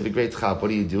table. So you have a great chap. What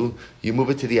do? You move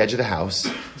it to the edge of the house.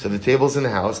 So the table's in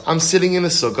the house. I'm sitting in the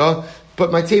sukkah, but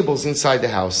my table's inside the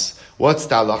house. What's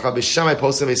the halacha? Beis Shammai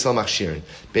posel v'yisrael machshirin.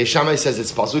 Beis Shammai says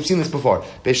it's possible. We've seen this before.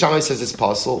 Beis Shammai says it's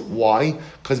possible. Why?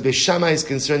 Because Beis Shammai is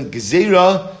concerned.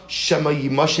 Gezerah shema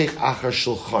yimashech achar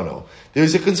shulchano.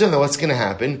 There's a concern that what's going to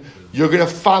happen? You're going to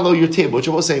follow your table, which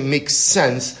I will say makes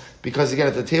sense because again,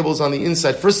 if the table's on the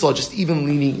inside, first of all, just even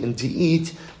leaning in to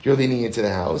eat, you're leaning into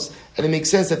the house, and it makes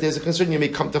sense that there's a concern you may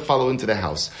come to follow into the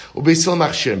house. Beis Hillel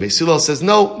machshirin. Beis Hillel says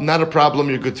no, not a problem.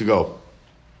 You're good to go.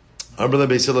 Amrla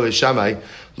Beis Hillel Beis Shammai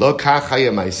lo kach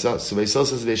hayamaisa. So Beis Hillel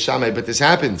says Beis Shammai, but this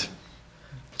happened.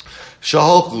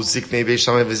 Shaholchu ziknei Beis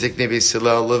Shammai v'ziknei Beis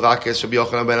Hillel levakes Rabbi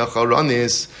Yochanan ben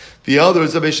Acharonis. The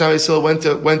elders of Beis Shammai Beis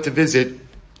Hillel went to visit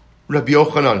Rabbi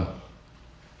Yochanan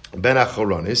ben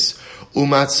Acharonis.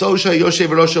 Umatzo shayoshev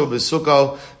rosho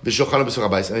b'sukkah b'shulchan b'sukkah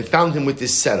bayis, and they found him with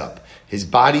this setup. His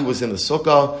body was in the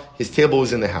sukkah, his table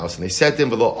was in the house. And they said to him,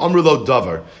 V'lo amru lo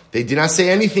davar. They did not say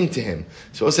anything to him.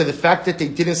 So we'll say the fact that they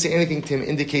didn't say anything to him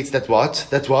indicates that what?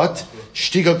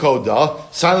 Shtiga koda.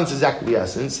 Silence is exactly the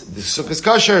essence. The sukkah is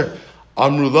kosher.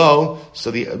 Amru lo.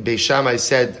 So the Beis Shammai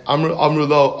said, Amru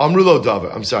lo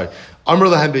davar. I'm sorry. Amru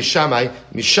lahem Beis Shammai.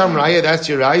 Misham raya, that's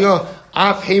your raya.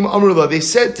 Af heim amru lo. They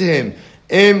said to him,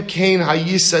 Em kein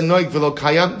hayisa noig v'lo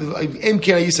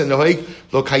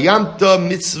kayamta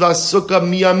mitzvah sukkah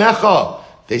miyamecha.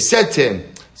 They said to him,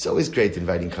 it's always great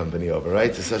inviting company over, right?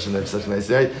 It's such a nice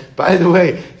day. By the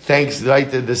way, thanks, right?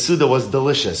 The Suda was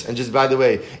delicious. And just by the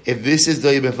way, if this is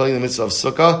the you've been fulfilling the mitzvah of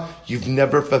sukkah, you've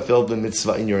never fulfilled the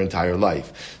mitzvah in your entire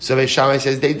life. So Beis Shammai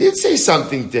says, they did say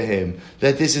something to him,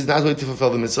 that this is not going to fulfill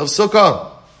the mitzvah of sukkah.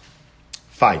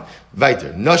 Fine.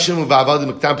 Weiter. Nashim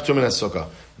u'va'avadim miktam p'tur min sukkah.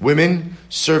 Women,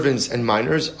 servants, and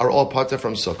minors are all parta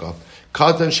from sukkah.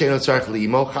 Katan she'eno tzarich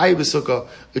li'imo chayiv b'sukkah.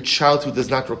 A child who does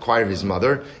not require his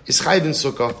mother is chayiv in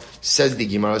sukkah. Says the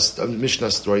Gemara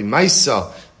Mishnah story.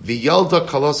 Maisa v'yalda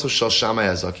kaloso shel Shammai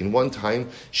hazakin. One time,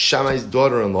 Shammai's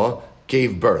daughter-in-law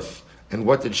gave birth, and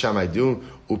what did Shammai do?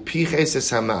 Upiches es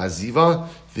hama'aziva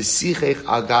v'sichech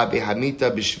aga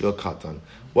behamita b'shvil katan.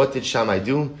 What did Shammai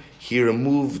do? He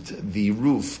removed the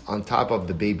roof on top of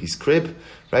the baby's crib,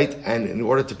 right? And in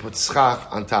order to put schach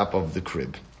on top of the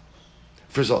crib.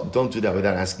 First of all, don't do that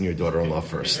without asking your daughter-in-law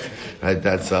first, right?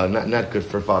 That's not good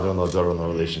for father-in-law daughter-in-law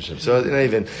relationship. So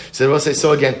we'll say.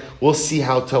 So again, we'll see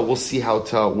how to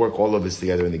work all of this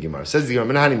together in the Gemara. Says the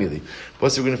Gemara, Menahani.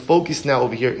 But so we're going to focus now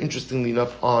over here, interestingly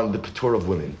enough, on the patur of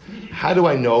women. How do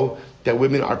I know that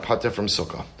women are patur from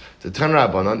sukkah? The Tan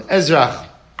Rabbanan Ezrach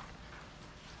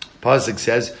Pasuk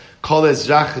says, Kol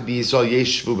Ezrach b'Yisrael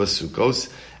yeshvu b'sukkos.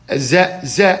 Ze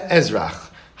Ezrach.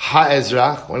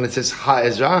 Ha-Ezrach, when it says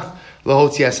Ha-Ezrach,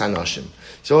 Lahotzias Hanashim.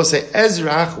 So we'll say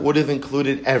Ezrach would have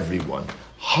included everyone.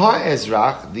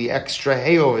 Ha-Ezrach, the extra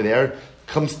hay over there,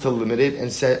 comes to limit it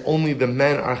and said only the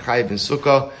men are chayiv in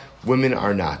sukkah, women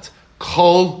are not.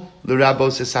 Kol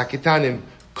l'rabos esakitanim.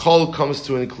 Kol comes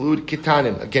to include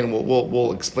kitanim. Again,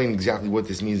 we'll explain exactly what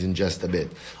this means in just a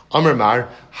bit. Amar Mar,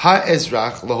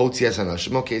 Ha-Ezrach Lahotzias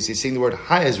Hanashim. Okay, so he's saying the word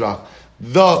Ha-Ezrach,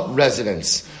 the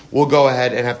residents will go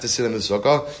ahead and have to sit in the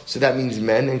sukkah. So that means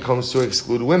men and comes to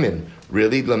exclude women.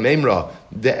 Really? L'meimra,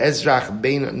 the Ezrach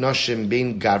bein nashim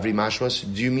bein gavri mashmas.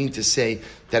 Do you mean to say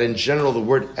that in general the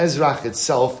word Ezrach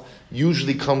itself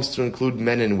usually comes to include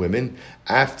men and women?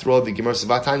 After all, the Gemara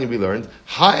Savatanya we learned,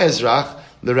 Ha-Ezrach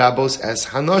l'rabos es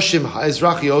hanoshim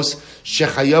ha-Ezrachios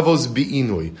shechayavos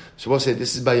bi'inui. So we'll say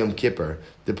this is by Yom Kippur.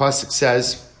 The pasuk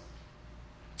says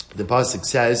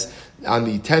on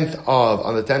the 10th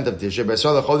of Tishrei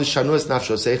B'Yisrael Chodesh Shanu Es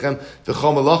Nafsho Seichem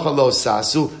V'Chol Malacha Lo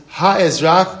Sasu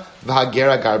Ha-Ezrach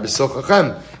v'hagera gar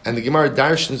b'sochachem. And the Gemara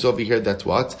darshans over here that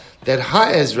what? That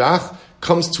ha'ezrach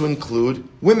comes to include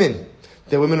women.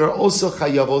 That women are also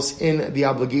chayavos in the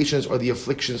obligations or the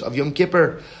afflictions of Yom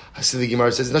Kippur. So the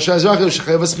Gemara says, Nasha ezrach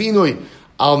shechayavos pinui.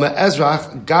 Alma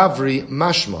ezrach gavri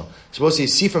mashma. Suppose you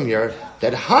see from here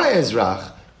that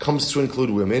ha'ezrach comes to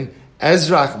include women.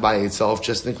 Ezrach by itself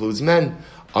just includes men.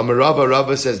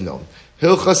 Rava says no. In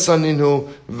reality,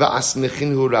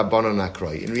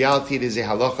 it is a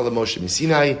halacha l'Moshe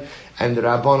Sinai, and the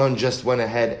Rabbanon just went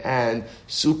ahead and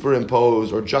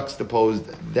superimposed or juxtaposed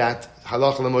that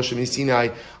halacha l'Moshe Sinai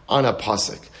on a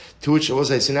pasuk. To which I will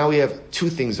say, so now we have two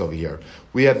things over here.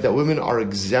 We have that women are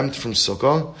exempt from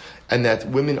Sukkah, and that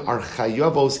women are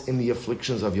chayavos in the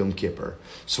afflictions of Yom Kippur.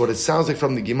 So what it sounds like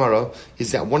from the Gemara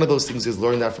is that one of those things is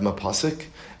learned out from a pasuk,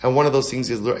 and one of those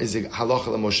things is a halacha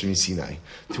l'Moshe Sinai.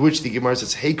 To which the Gemara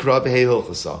says, hey krab, hey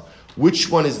hilchasa. Which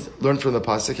one is learned from the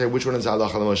pasuk, and which one is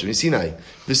halacha l'Moshe Sinai?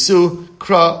 V'su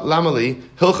kra lamali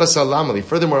hilchasa lamali.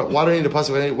 Furthermore, why do I need a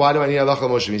pasuk? Why do I need halacha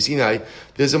l'Moshe Sinai?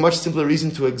 There's a much simpler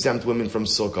reason to exempt women from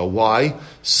sukkah. Why?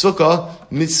 Sukkah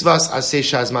mitzvahs aseh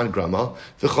shazman grama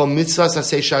v'chol mitzvahs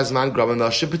aseh shazman grama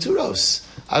nashim beturos.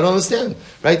 I don't understand,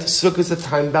 right? Sukkah is a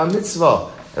time-bound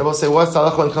mitzvah, and we'll say, what's the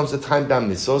halacha when it comes to time-bound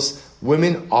mitzvahs?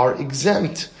 Women are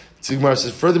exempt. So Gemara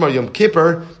says, furthermore, Yom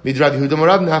Kippur, mid Rav Yehuda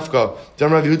Morav nafka,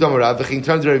 dam Rav Yehuda Morav, v'ching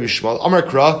tam Rav Yishmael, Amar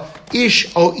Kra,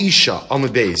 ish o isha, on the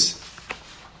base.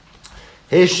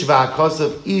 Hish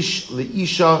v'akasav ish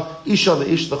le'isha, isha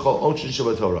le'ish l'chol ochin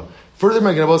Shabbat Torah.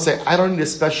 Furthermore, I'm going to say, I don't need a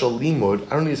special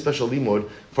limud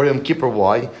for Yom Kippur.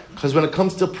 Why? Because when it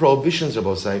comes to prohibitions,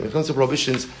 when it comes to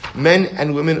prohibitions, men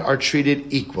and women are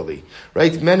treated equally.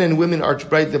 Right? Men and women are,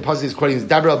 right, the pasuk is quoting,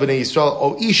 Daber al b'nei Yisrael,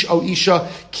 o isha,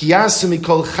 kiyasu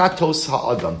mikol chatos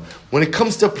ha'adam. When it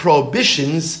comes to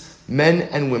prohibitions, men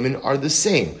and women are the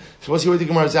same. So what's here the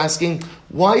Gemara is asking,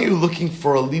 why are you looking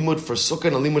for a limud for Sukkah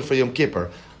and a limud for Yom Kippur?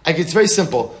 It's very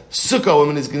simple. Sukkah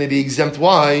woman is going to be exempt.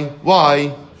 Why?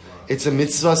 It's a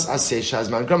mitzvah aseh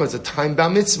shazman grama. It's a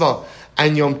time-bound mitzvah.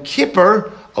 And Yom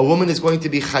Kippur, a woman is going to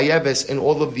be chayeves in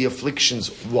all of the afflictions.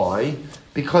 Why?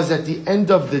 Because at the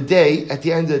end of the day,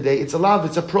 it's allowed.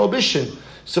 It's a prohibition.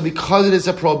 So because it is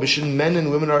a prohibition, men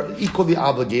and women are equally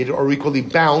obligated or equally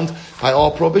bound by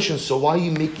all prohibitions. So why are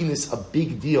you making this a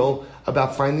big deal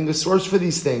about finding a source for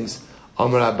these things?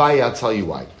 Amar Abaye, I'll tell you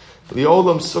why.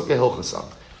 Li'olam sukkah hilchasa.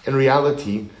 In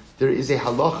reality, there is a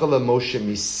halacha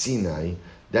l'Moshe Sinai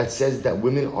that says that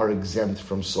women are exempt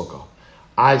from sukkah.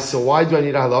 So why do I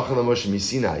need a halacha l'Moshe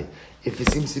Sinai if it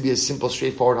seems to be a simple,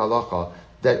 straightforward halacha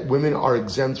that women are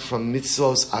exempt from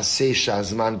mitzvos aseh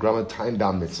shazman grama,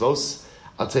 time-bound mitzvos?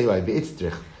 I'll tell you why.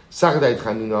 Be'itzdrich sachadayit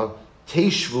chanina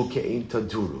teishvu ke'in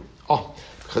taduru.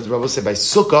 Because the Rabbi said by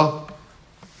sukkah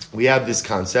we have this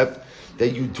concept that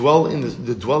you dwell in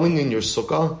the dwelling in your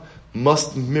sukkah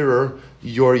must mirror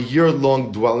your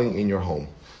year-long dwelling in your home.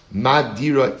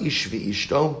 Madira ish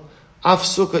v'ishto, af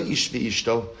sukkah ish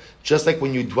v'ishto. Just like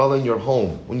when you dwell in your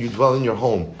home,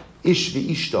 ish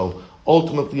v'ishto,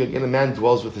 ultimately again a man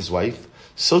dwells with his wife,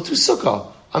 so to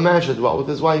sukkah, a man should dwell with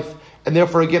his wife. And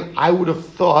therefore again, I would have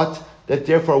thought that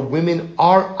therefore women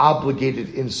are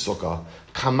obligated in sukkah.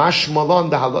 Kamash malan,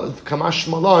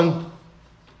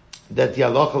 that the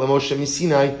halacha l'Moshe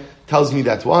Sinai tells me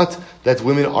that what? That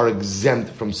women are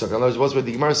exempt from sukkah. In other words, what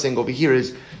the Gemara is saying over here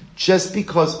is, just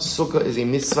because sukkah is a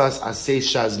mitzvah aseh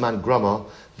shazman grama,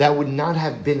 that would not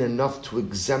have been enough to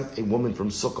exempt a woman from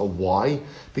sukkah. Why?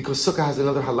 Because sukkah has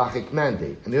another halachic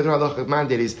mandate. And the other halachic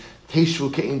mandate is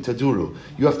teishvu ke'in taduru.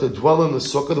 You have to dwell in the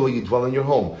sukkah the way you dwell in your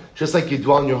home. Just like you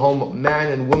dwell in your home,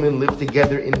 man and woman live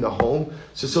together in the home.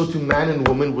 So too man and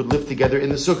woman would live together in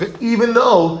the sukkah, even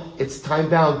though it's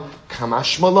time-bound.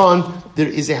 Kamash malan, there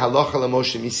is a halacha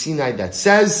l'Moshe Sinai that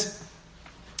says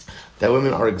that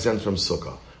women are exempt from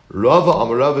sukkah.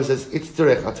 Rava says, it's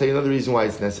terech. I'll tell you another reason why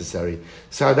it's necessary.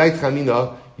 Sa'adait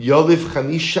chamina, yoliv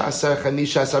chamisha asar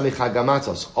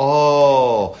mechagamatos.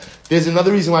 There's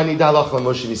another reason why I need halacha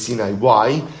l'Moshe Sinai.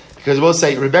 Why? Because we'll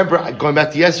say, remember, going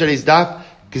back to yesterday's daf,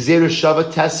 Gezeru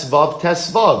Shava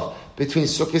Tesvav, between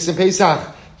Sukkot and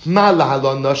Pesach. Ma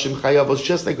lahalon nashim chayavos,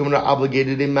 just like women are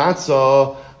obligated in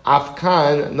matzah,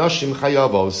 afkan nashim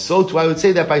chayavos. So too, I would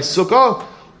say that by Sukkah,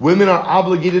 women are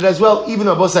obligated as well, even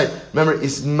on both sides. Remember,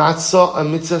 is matzah a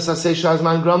mitzvah saseh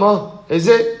shazman grama? Is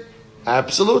it?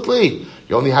 Absolutely.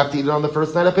 You only have to eat it on the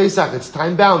first night of Pesach. It's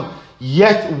time-bound.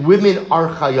 Yet, women are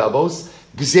chayavos.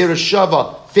 Gzeira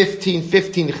Shava, 15,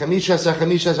 Chamishas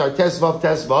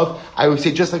Tesvav. I would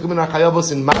say just like women are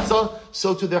chayavos in matzah,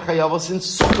 so too they're chayavos in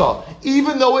sukkah,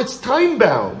 even though it's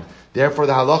time-bound. Therefore,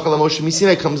 the halacha l'Moshe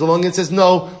Sinai comes along and says,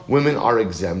 no, women are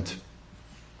exempt.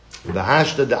 The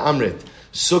hashda the amrit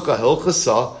sukkah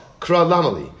hilchasa kra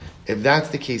lamali. If that's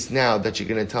the case now, that you're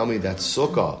going to tell me that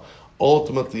sukkah,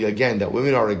 ultimately again, that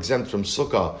women are exempt from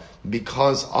sukkah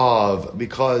because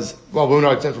women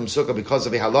are exempt from sukkah because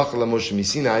of a halacha la Moshe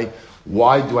Misinai.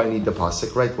 Why do I need the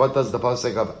pasuk? Right? What does the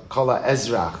pasuk of kala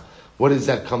ezrach? What does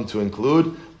that come to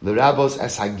include? L'rabos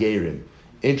es hagerim.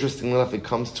 Interestingly enough, it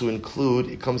comes to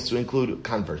include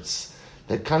converts.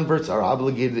 That converts are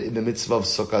obligated in the mitzvah of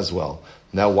sukkah as well.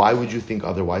 Now, why would you think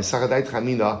otherwise? Sakadait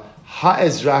chamina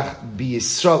ha'ezrach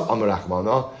b'Yisrael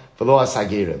amarachmana v'lo as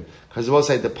hagerim. Because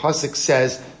the pasuk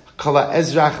says kala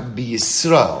ezrach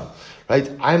b'Yisrael. Right?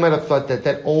 I might have thought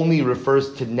that only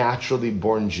refers to naturally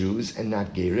born Jews and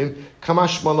not gerim.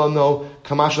 Kamash malan no.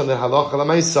 Kamash on the halacha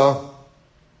l'maisa.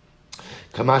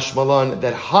 Kamash malan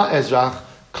that ha'ezrach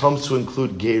comes to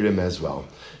include gerim as well.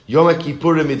 Yom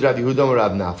Kippurim midrav Yehuda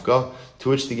Rav Nafka, to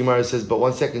which the Gemara says, but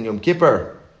 1 second, Yom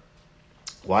Kippur.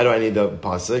 Why do I need the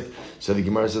pasuk? So the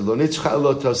Gemara says, Lo nitzcha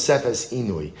elo tosefes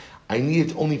inui. I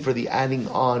need it only for the adding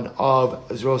on of,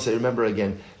 as Rosa, remember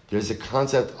again, there's a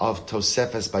concept of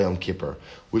tosefes by Yom Kippur,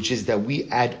 which is that we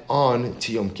add on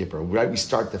to Yom Kippur. Right? We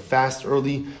start the fast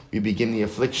early, we begin the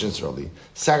afflictions early.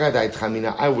 Sagadai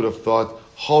Chamina, I would have thought,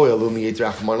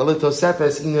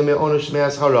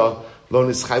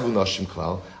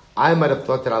 I might have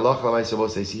thought that Allah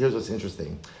says, see, here's what's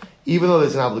interesting. Even though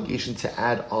there's an obligation to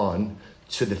add on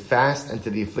to the fast and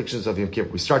to the afflictions of Yom Kippur,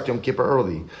 we start Yom Kippur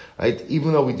early, right?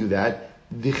 Even though we do that,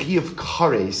 the Chi of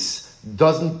Kares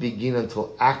doesn't begin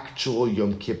until actual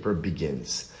Yom Kippur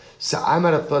begins. So I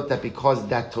might have thought that because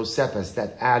that Tosefes,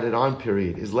 that added on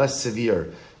period, is less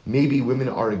severe, maybe women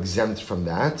are exempt from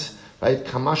that. Right?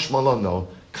 Kamash malon, no.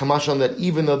 Kamash on that,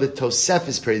 even though the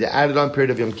Tosefes period, the added on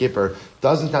period of Yom Kippur,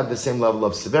 doesn't have the same level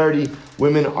of severity,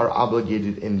 women are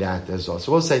obligated in that as well.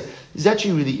 So we'll say, it's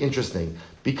actually really interesting,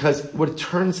 because what it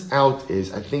turns out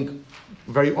is, I think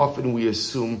very often we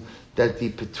assume that the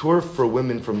Petur for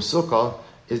women from Sukkah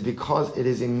is because it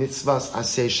is a mitzvahs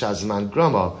aseh shazman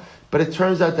grama. But it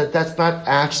turns out that that's not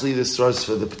actually the source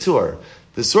for the Petur.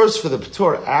 The source for the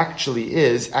P'tur actually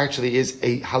is a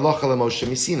halacha l'Moshe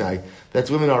Misinai, that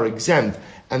women are exempt.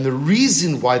 And the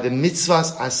reason why the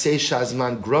mitzvahs aseh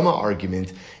shazman grama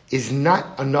argument is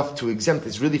not enough to exempt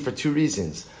is really for two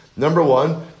reasons. Number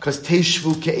one, because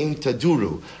teishvu ke'im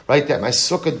taduru, right? That my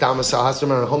sukkah damasa,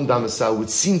 hasram and home damasa would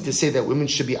seem to say that women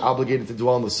should be obligated to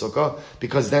dwell in the sukkah,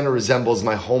 because then it resembles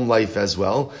my home life as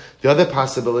well. The other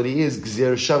possibility is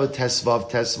gzir shava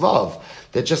tesvav,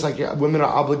 that just like women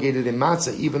are obligated in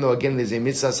matzah, even though again there's a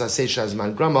mitzvah saseh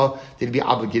shazman grama, they'd be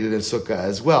obligated in sukkah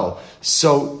as well.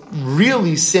 So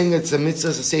really saying it's a mitzvah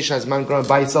saseh shazman grama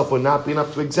by itself would not be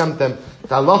enough to exempt them.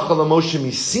 The halacha l'Moshe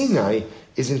Misinai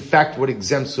is in fact what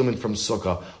exempts women from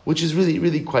sukkah, which is really,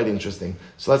 really quite interesting.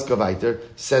 So let's go weiter.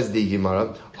 Says the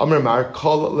Gemara, Amar Mar,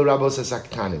 Kol l'Rabos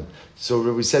HaSaktanim.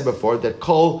 So we said before that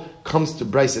Kol comes to,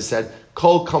 Bryce said,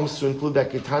 Kol comes to include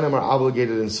that Kitanim are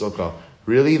obligated in sukkah.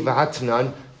 Really?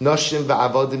 V'hatnan, Noshim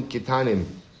v'avodim Kitanim,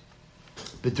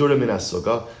 Peturim min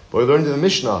sukkah. But we learned in the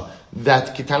Mishnah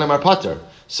that Kitanim are pater.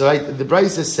 So right, the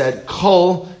Bryce said,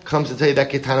 Kol comes to tell you that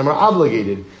Kitanim are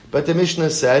obligated. But the Mishnah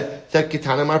said that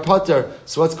Kitanim are pater.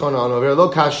 So what's going on over here? Lo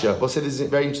kasha. We'll say this is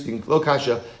very interesting. Lo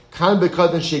kasha. Kan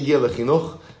bekatan shegia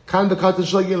lechinuch. Kan bekatan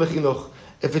shegia lechinuch.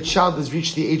 If a child has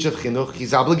reached the age of chinuch,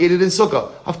 he's obligated in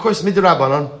sukkah. Of course,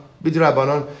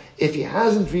 midrabanan. If he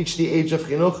hasn't reached the age of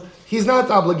chinuch, he's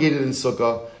not obligated in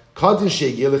sukkah. Katan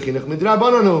shegia lechinuch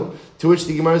midrabananu. To which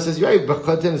the Gemara says, right, but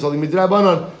katan is only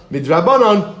midrabanan.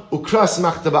 Midrabanan ukras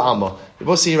machta ba'alma. You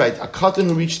both say right. A katan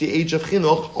who reached the age of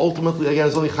chinuch, ultimately again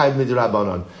is only chayv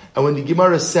midrabanan. And when the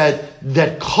Gemara said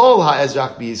that kol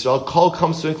ha'ezrach b'Yisrael, kol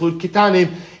comes to include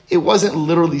kitanim, it wasn't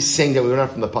literally saying that we learn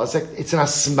from the pasuk. It's an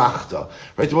asmachta,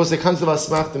 right? The most concept of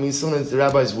asmachta means sometimes the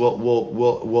rabbis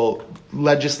will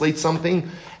legislate something,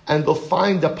 and they'll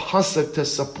find the pasuk to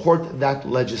support that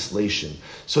legislation.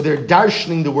 So they're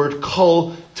darshaning the word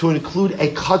kol to include a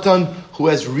katan who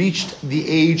has reached the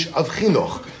age of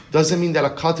chinuch. Doesn't mean that a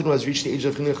katan who has reached the age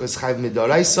of chinuch is chayv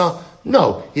midaraisa.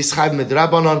 No, he's chayv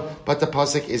midrabanan, but the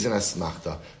pasuk is an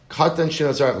asmachta. Katan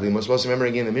shinazar chlim. We're supposed to remember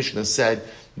again. The Mishnah said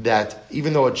that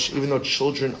even though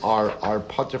children are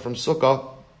pater from sukkah,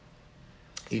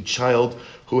 a child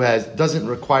who doesn't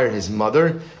require his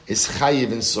mother is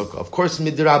chayiv in sukkah. Of course,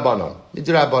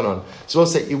 midrabanan. So we'll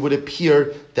say it would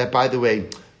appear that, by the way,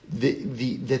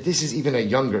 that this is even a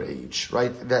younger age,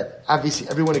 right? That obviously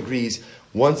everyone agrees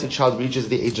once a child reaches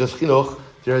the age of chinuch,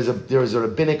 there is a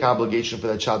rabbinic obligation for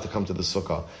that child to come to the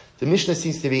sukkah. The Mishnah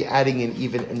seems to be adding in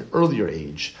even an earlier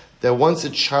age, that once a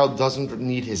child doesn't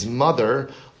need his mother,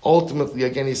 ultimately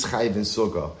again he's chayiv in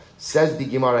sukkah. Says the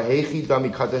Gemara, Heichi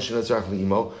dami katan shenatzarach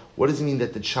li'imo. What does it mean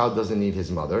that the child doesn't need his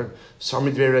mother?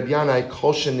 Samidrei Rabbi Yanai,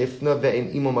 kol shenifna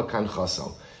ve'en imo makan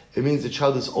chasal. It means the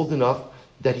child is old enough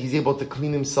that he's able to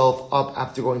clean himself up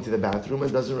after going to the bathroom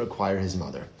and doesn't require his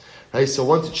mother. Right? So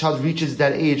once a child reaches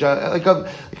that age, like a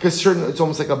certain, it's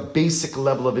almost like a basic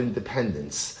level of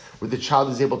independence, where the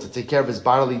child is able to take care of his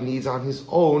bodily needs on his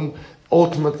own.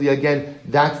 Ultimately, again,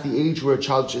 that's the age where a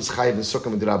child is chayiv and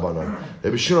sukkah midrabanan.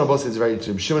 Rabbi Shimon Rabbi says very true.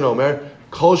 Rabbi Shimon Omer,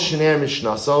 kol shener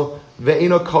mishnaso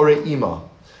ve'eno kore ima.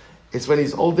 It's when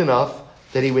he's old enough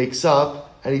that he wakes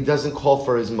up and he doesn't call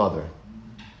for his mother.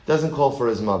 Doesn't call for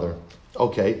his mother.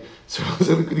 Okay, so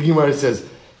the Gemara says,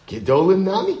 Gedolim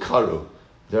nami karu.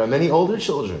 There are many older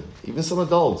children, even some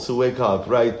adults, who wake up,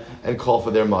 right, and call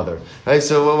for their mother. Right?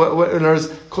 So,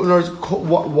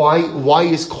 why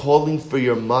is calling for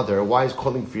your mother? Why is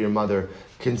calling for your mother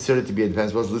considered to be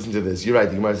advanced? Well, let's listen to this. You're right.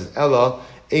 The Gemara says, Ella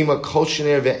ema kol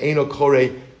shener ve'eno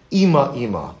kore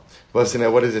ima. Well, so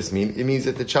now, what does this mean? It means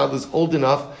that the child is old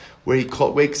enough where he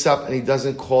wakes up and he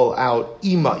doesn't call out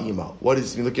ima. What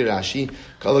does it mean? Look at Rashi.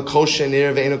 Kol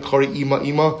shener ve'eno kore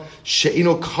ima.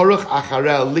 She'ino karuch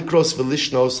achareh likros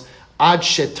v'lishnos ad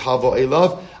shetavo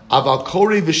elav aval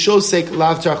kori v'shosek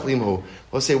lav tarach limhu.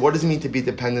 We'll say, what does it mean to be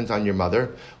dependent on your mother?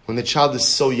 When the child is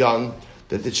so young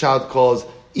that the child calls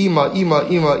ima.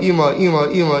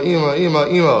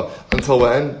 Until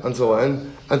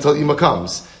when? Until ima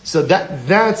comes. So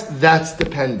that's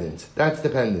dependent. That's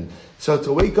dependent. So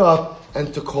to wake up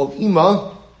and to call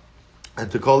ima,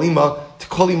 to call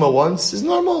ima once is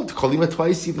normal. To call ima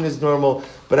twice even is normal.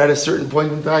 But at a certain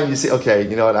point in time, you say, okay,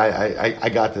 you know what, I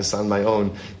got this on my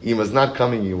own. Ima's not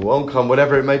coming, you won't come,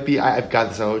 whatever it might be, I've got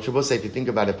this on my own. Which I will say, if you think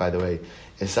about it, by the way,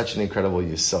 is such an incredible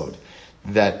yesod.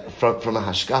 That from a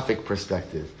hashkafic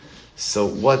perspective, so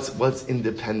what's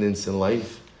independence in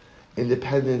life?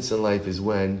 Independence in life is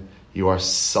when you are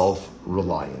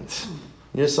self-reliant.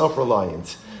 You're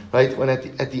self-reliant, right? When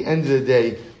at the end of the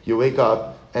day, you wake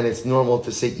up and it's normal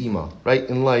to say ima, right?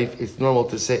 In life, it's normal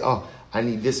to say, oh, I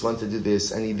need this one to do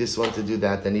this, I need this one to do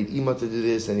that, I need ima to do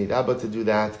this, I need abba to do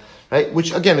that, right?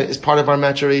 Which again is part of our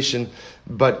maturation,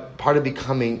 but part of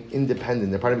becoming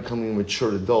independent, part of becoming a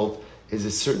mature adult is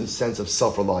a certain sense of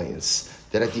self-reliance.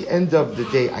 That at the end of the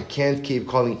day, I can't keep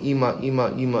calling ima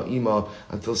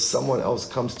until someone else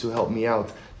comes to help me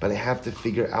out. But I have to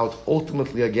figure out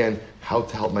ultimately again how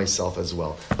to help myself as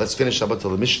well. Let's finish up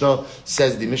until the Mishnah.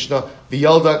 Says the Mishnah,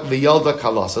 V'yalda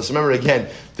kalasa. So remember again,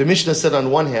 the Mishnah said on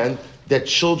one hand that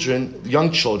children,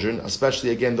 young children,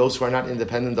 especially again those who are not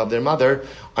independent of their mother,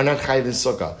 are not chayiv in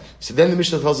sukkah. So then the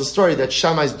Mishnah tells a story that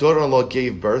Shammai's daughter-in-law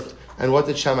gave birth, and what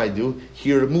did Shammai do?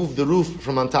 He removed the roof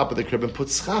from on top of the crib and put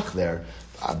schach there.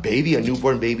 A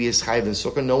newborn baby is chayiv in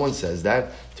sukkah. No one says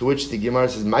that. To which the Gemara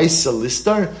says, Maisa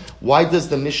listar? Why does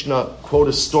the Mishnah quote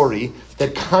a story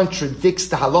that contradicts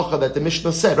the halacha that the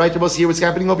Mishnah said? Right? You must hear what's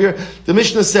happening over here. The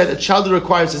Mishnah said a child who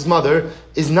requires his mother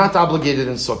is not obligated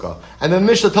in sukkah. And then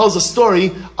the Mishnah tells a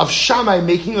story of Shammai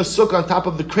making a sukkah on top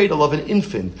of the cradle of an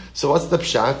infant. So what's the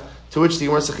pshat? To which the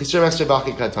Gemara says,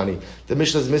 the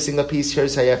Mishnah is missing a piece.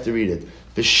 Here's how you have to read it.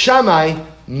 The Shammai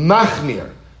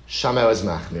machmir. Shammai was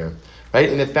machmir. Right?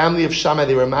 In the family of Shammai,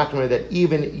 they were machmir that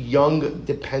even young,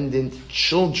 dependent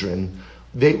children,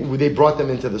 they brought them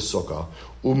into the sukkah.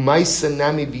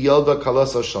 Umaysanami biyalda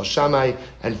kalasa shal Shammai.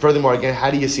 And furthermore, again,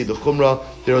 how do you see the chumrah?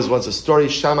 There was once a story.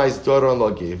 Shammai's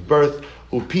daughter-in-law gave birth.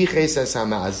 Upiches es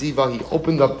ha'ma'aziva. He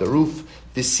opened up the roof.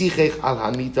 Desichech al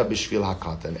hamita b'shvil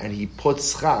hakatan. And he put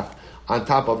schach on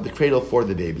top of the cradle for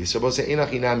the baby. So we'll say,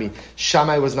 Enachinami,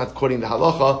 Shammai was not quoting the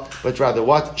halacha, but rather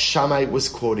what? Shammai was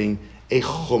quoting a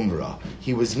chumrah.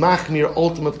 He was machmir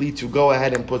ultimately to go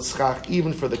ahead and put schach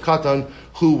even for the katan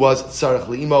who was tzarech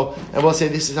li'imo. And we'll say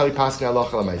this is how we pass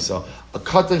halacha l'maisa. A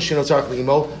katan shino tzarech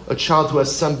li'imo, a child who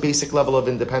has some basic level of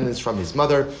independence from his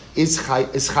mother, is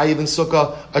chayiv in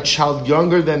sukkah. A child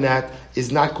younger than that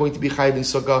is not going to be chayiv in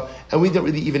sukkah. And we don't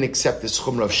really even accept this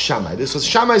chumrah of Shammai. This was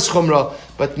Shammai's chumrah,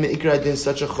 but me'ikra din,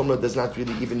 such a chumrah does not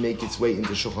really even make its way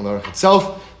into Shulchan Aruch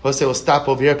itself. We'll say we'll stop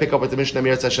over here, pick up with the Mishnah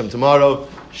Mir Hashem tomorrow.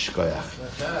 Shkoyach.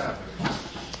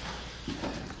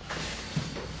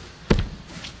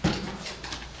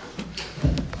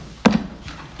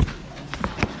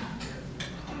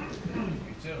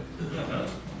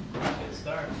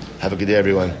 Have a good day,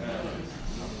 everyone.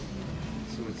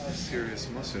 So it's a serious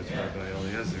musar by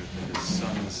Eliezer that his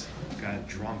sons got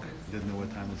drunk, didn't know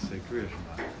what time to say Kriya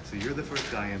Shema. So you're the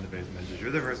first guy in the basement. You're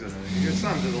the first guy. Your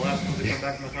sons are the last ones to come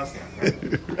back from the festival, right?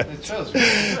 Right. It shows.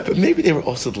 Right? But maybe they were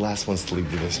also the last ones to leave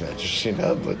the mismatch, you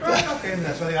know. But right, okay, and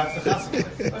that's why they got to the festival.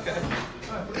 Okay.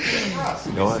 All right,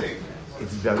 you know what?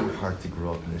 it's very hard to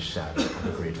grow up in the shadow of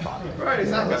a great father. Right,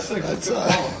 exactly. That's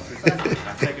I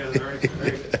think it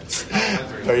was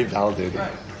Very validating.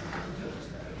 Right.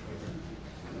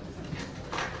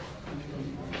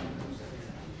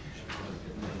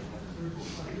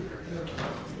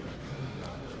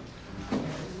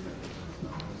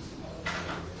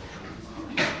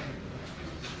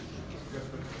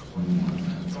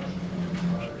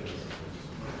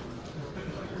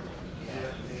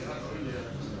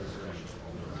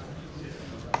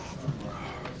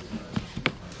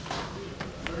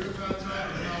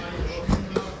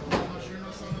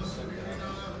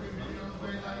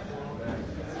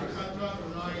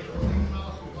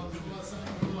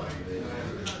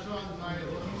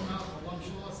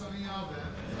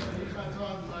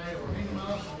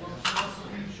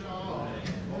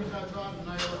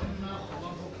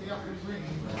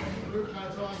 Baruch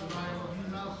atah Adonai Eloheinu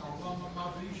melech haolam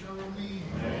ha'mavli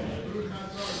shalomim.